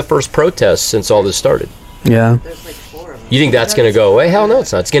 we're seeing the first protests since all this started. Yeah. You think that's going to go away? Hell no,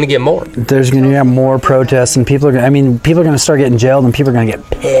 it's not. It's going to get more. There's going to be more protests, and people are. People are going to start getting jailed, and people are going to get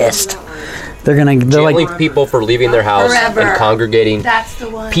pissed. They're Jailing like, people for leaving their house Forever. and congregating, That's the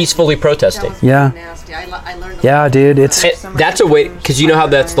one. peacefully protesting. yeah, Nasty. I learned a yeah, dude. It's And that's a way, because you know how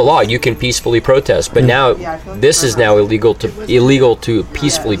that's the law. You can peacefully protest, but now this is now illegal to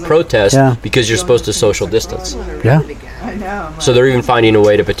peacefully protest Yeah. because you're supposed to social distance. yeah. I know. So they're even finding a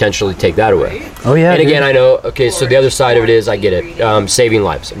way to potentially take that away. Oh yeah. And again, dude. I know. Okay, so the other side of it is, I get it. Saving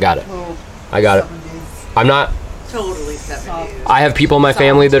lives. I got it. I'm not. totally 70s. I have people in my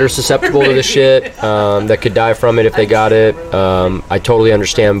family that are susceptible to this shit, that could die from it if they got it. I totally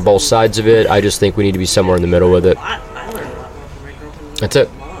understand both sides of it. I just think we need to be somewhere in the middle with it. I learned a lot from my girlfriend. That's it.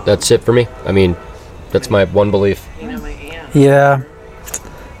 That's it for me. I mean, that's my one belief. You know, my aunt. Yeah.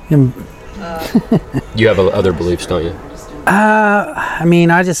 You have other beliefs, don't you? I mean,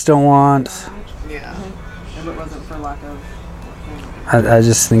 I just don't want. Yeah. If it wasn't for lack of. I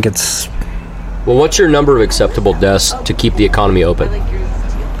just think it's. Well, what's your number of acceptable deaths to keep the economy open?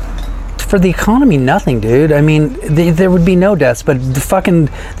 For the economy, nothing, dude. I mean, there would be no deaths, but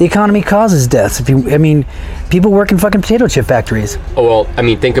the economy causes deaths. People work in fucking potato chip factories. Oh, well, I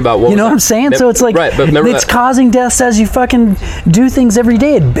mean, think about what... You know what I'm saying? So it's like, right, but remember it's that, causing deaths as you fucking do things every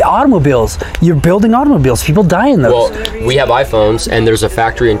day. Automobiles. You're building automobiles. People die in those. well, we have iPhones, and there's a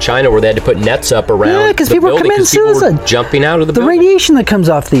factory in China where they had to put nets up around Yeah, 'cause the people are building committing people were suicide. jumping out of the The building. radiation that comes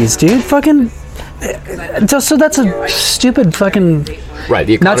off these, dude. Fucking... So that's a stupid fucking... Right,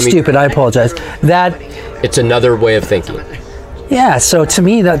 the Not economy... stupid, I apologize. That... It's another way of thinking. Yeah, so to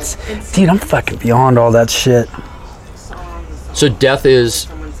me, that's... Dude, I'm fucking beyond all that shit. So death is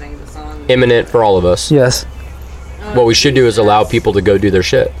imminent for all of us. Yes. What we should do is allow people to go do their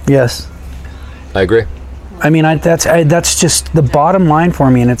shit. Yes. I agree. I mean, that's just the bottom line for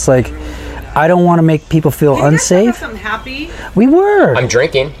me, and it's like, I don't want to make people feel You guys have unsafe. something happy? We were. I'm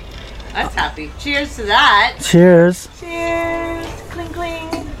drinking. That's happy. Cheers to that. Cheers. Cheers. Cling cling.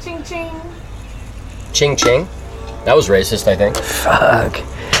 Ching ching. Ching ching. That was racist, I think. Fuck.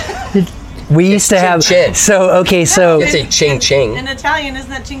 We used to chin have. chin. So okay, so It's a ching ching. In Italian, isn't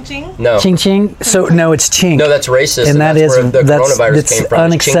that ching ching? No. ching ching. So no, it's chink. No, that's racist. and that that's is where the that's coronavirus it's came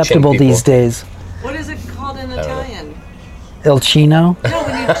from. Ching ching unacceptable people. these days. What is it called in Italian? Il chino. No,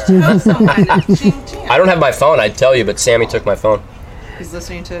 when you just tell someone ching ching. I don't have my phone, I'd tell you, but Sammy took my phone. He's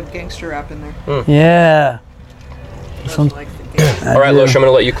listening to gangster rap in there. Yeah. All right, Losh, I'm going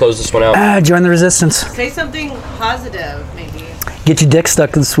to let you close this one out. Join the resistance. Say something positive, maybe. Get your dick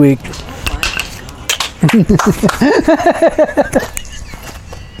stuck this week.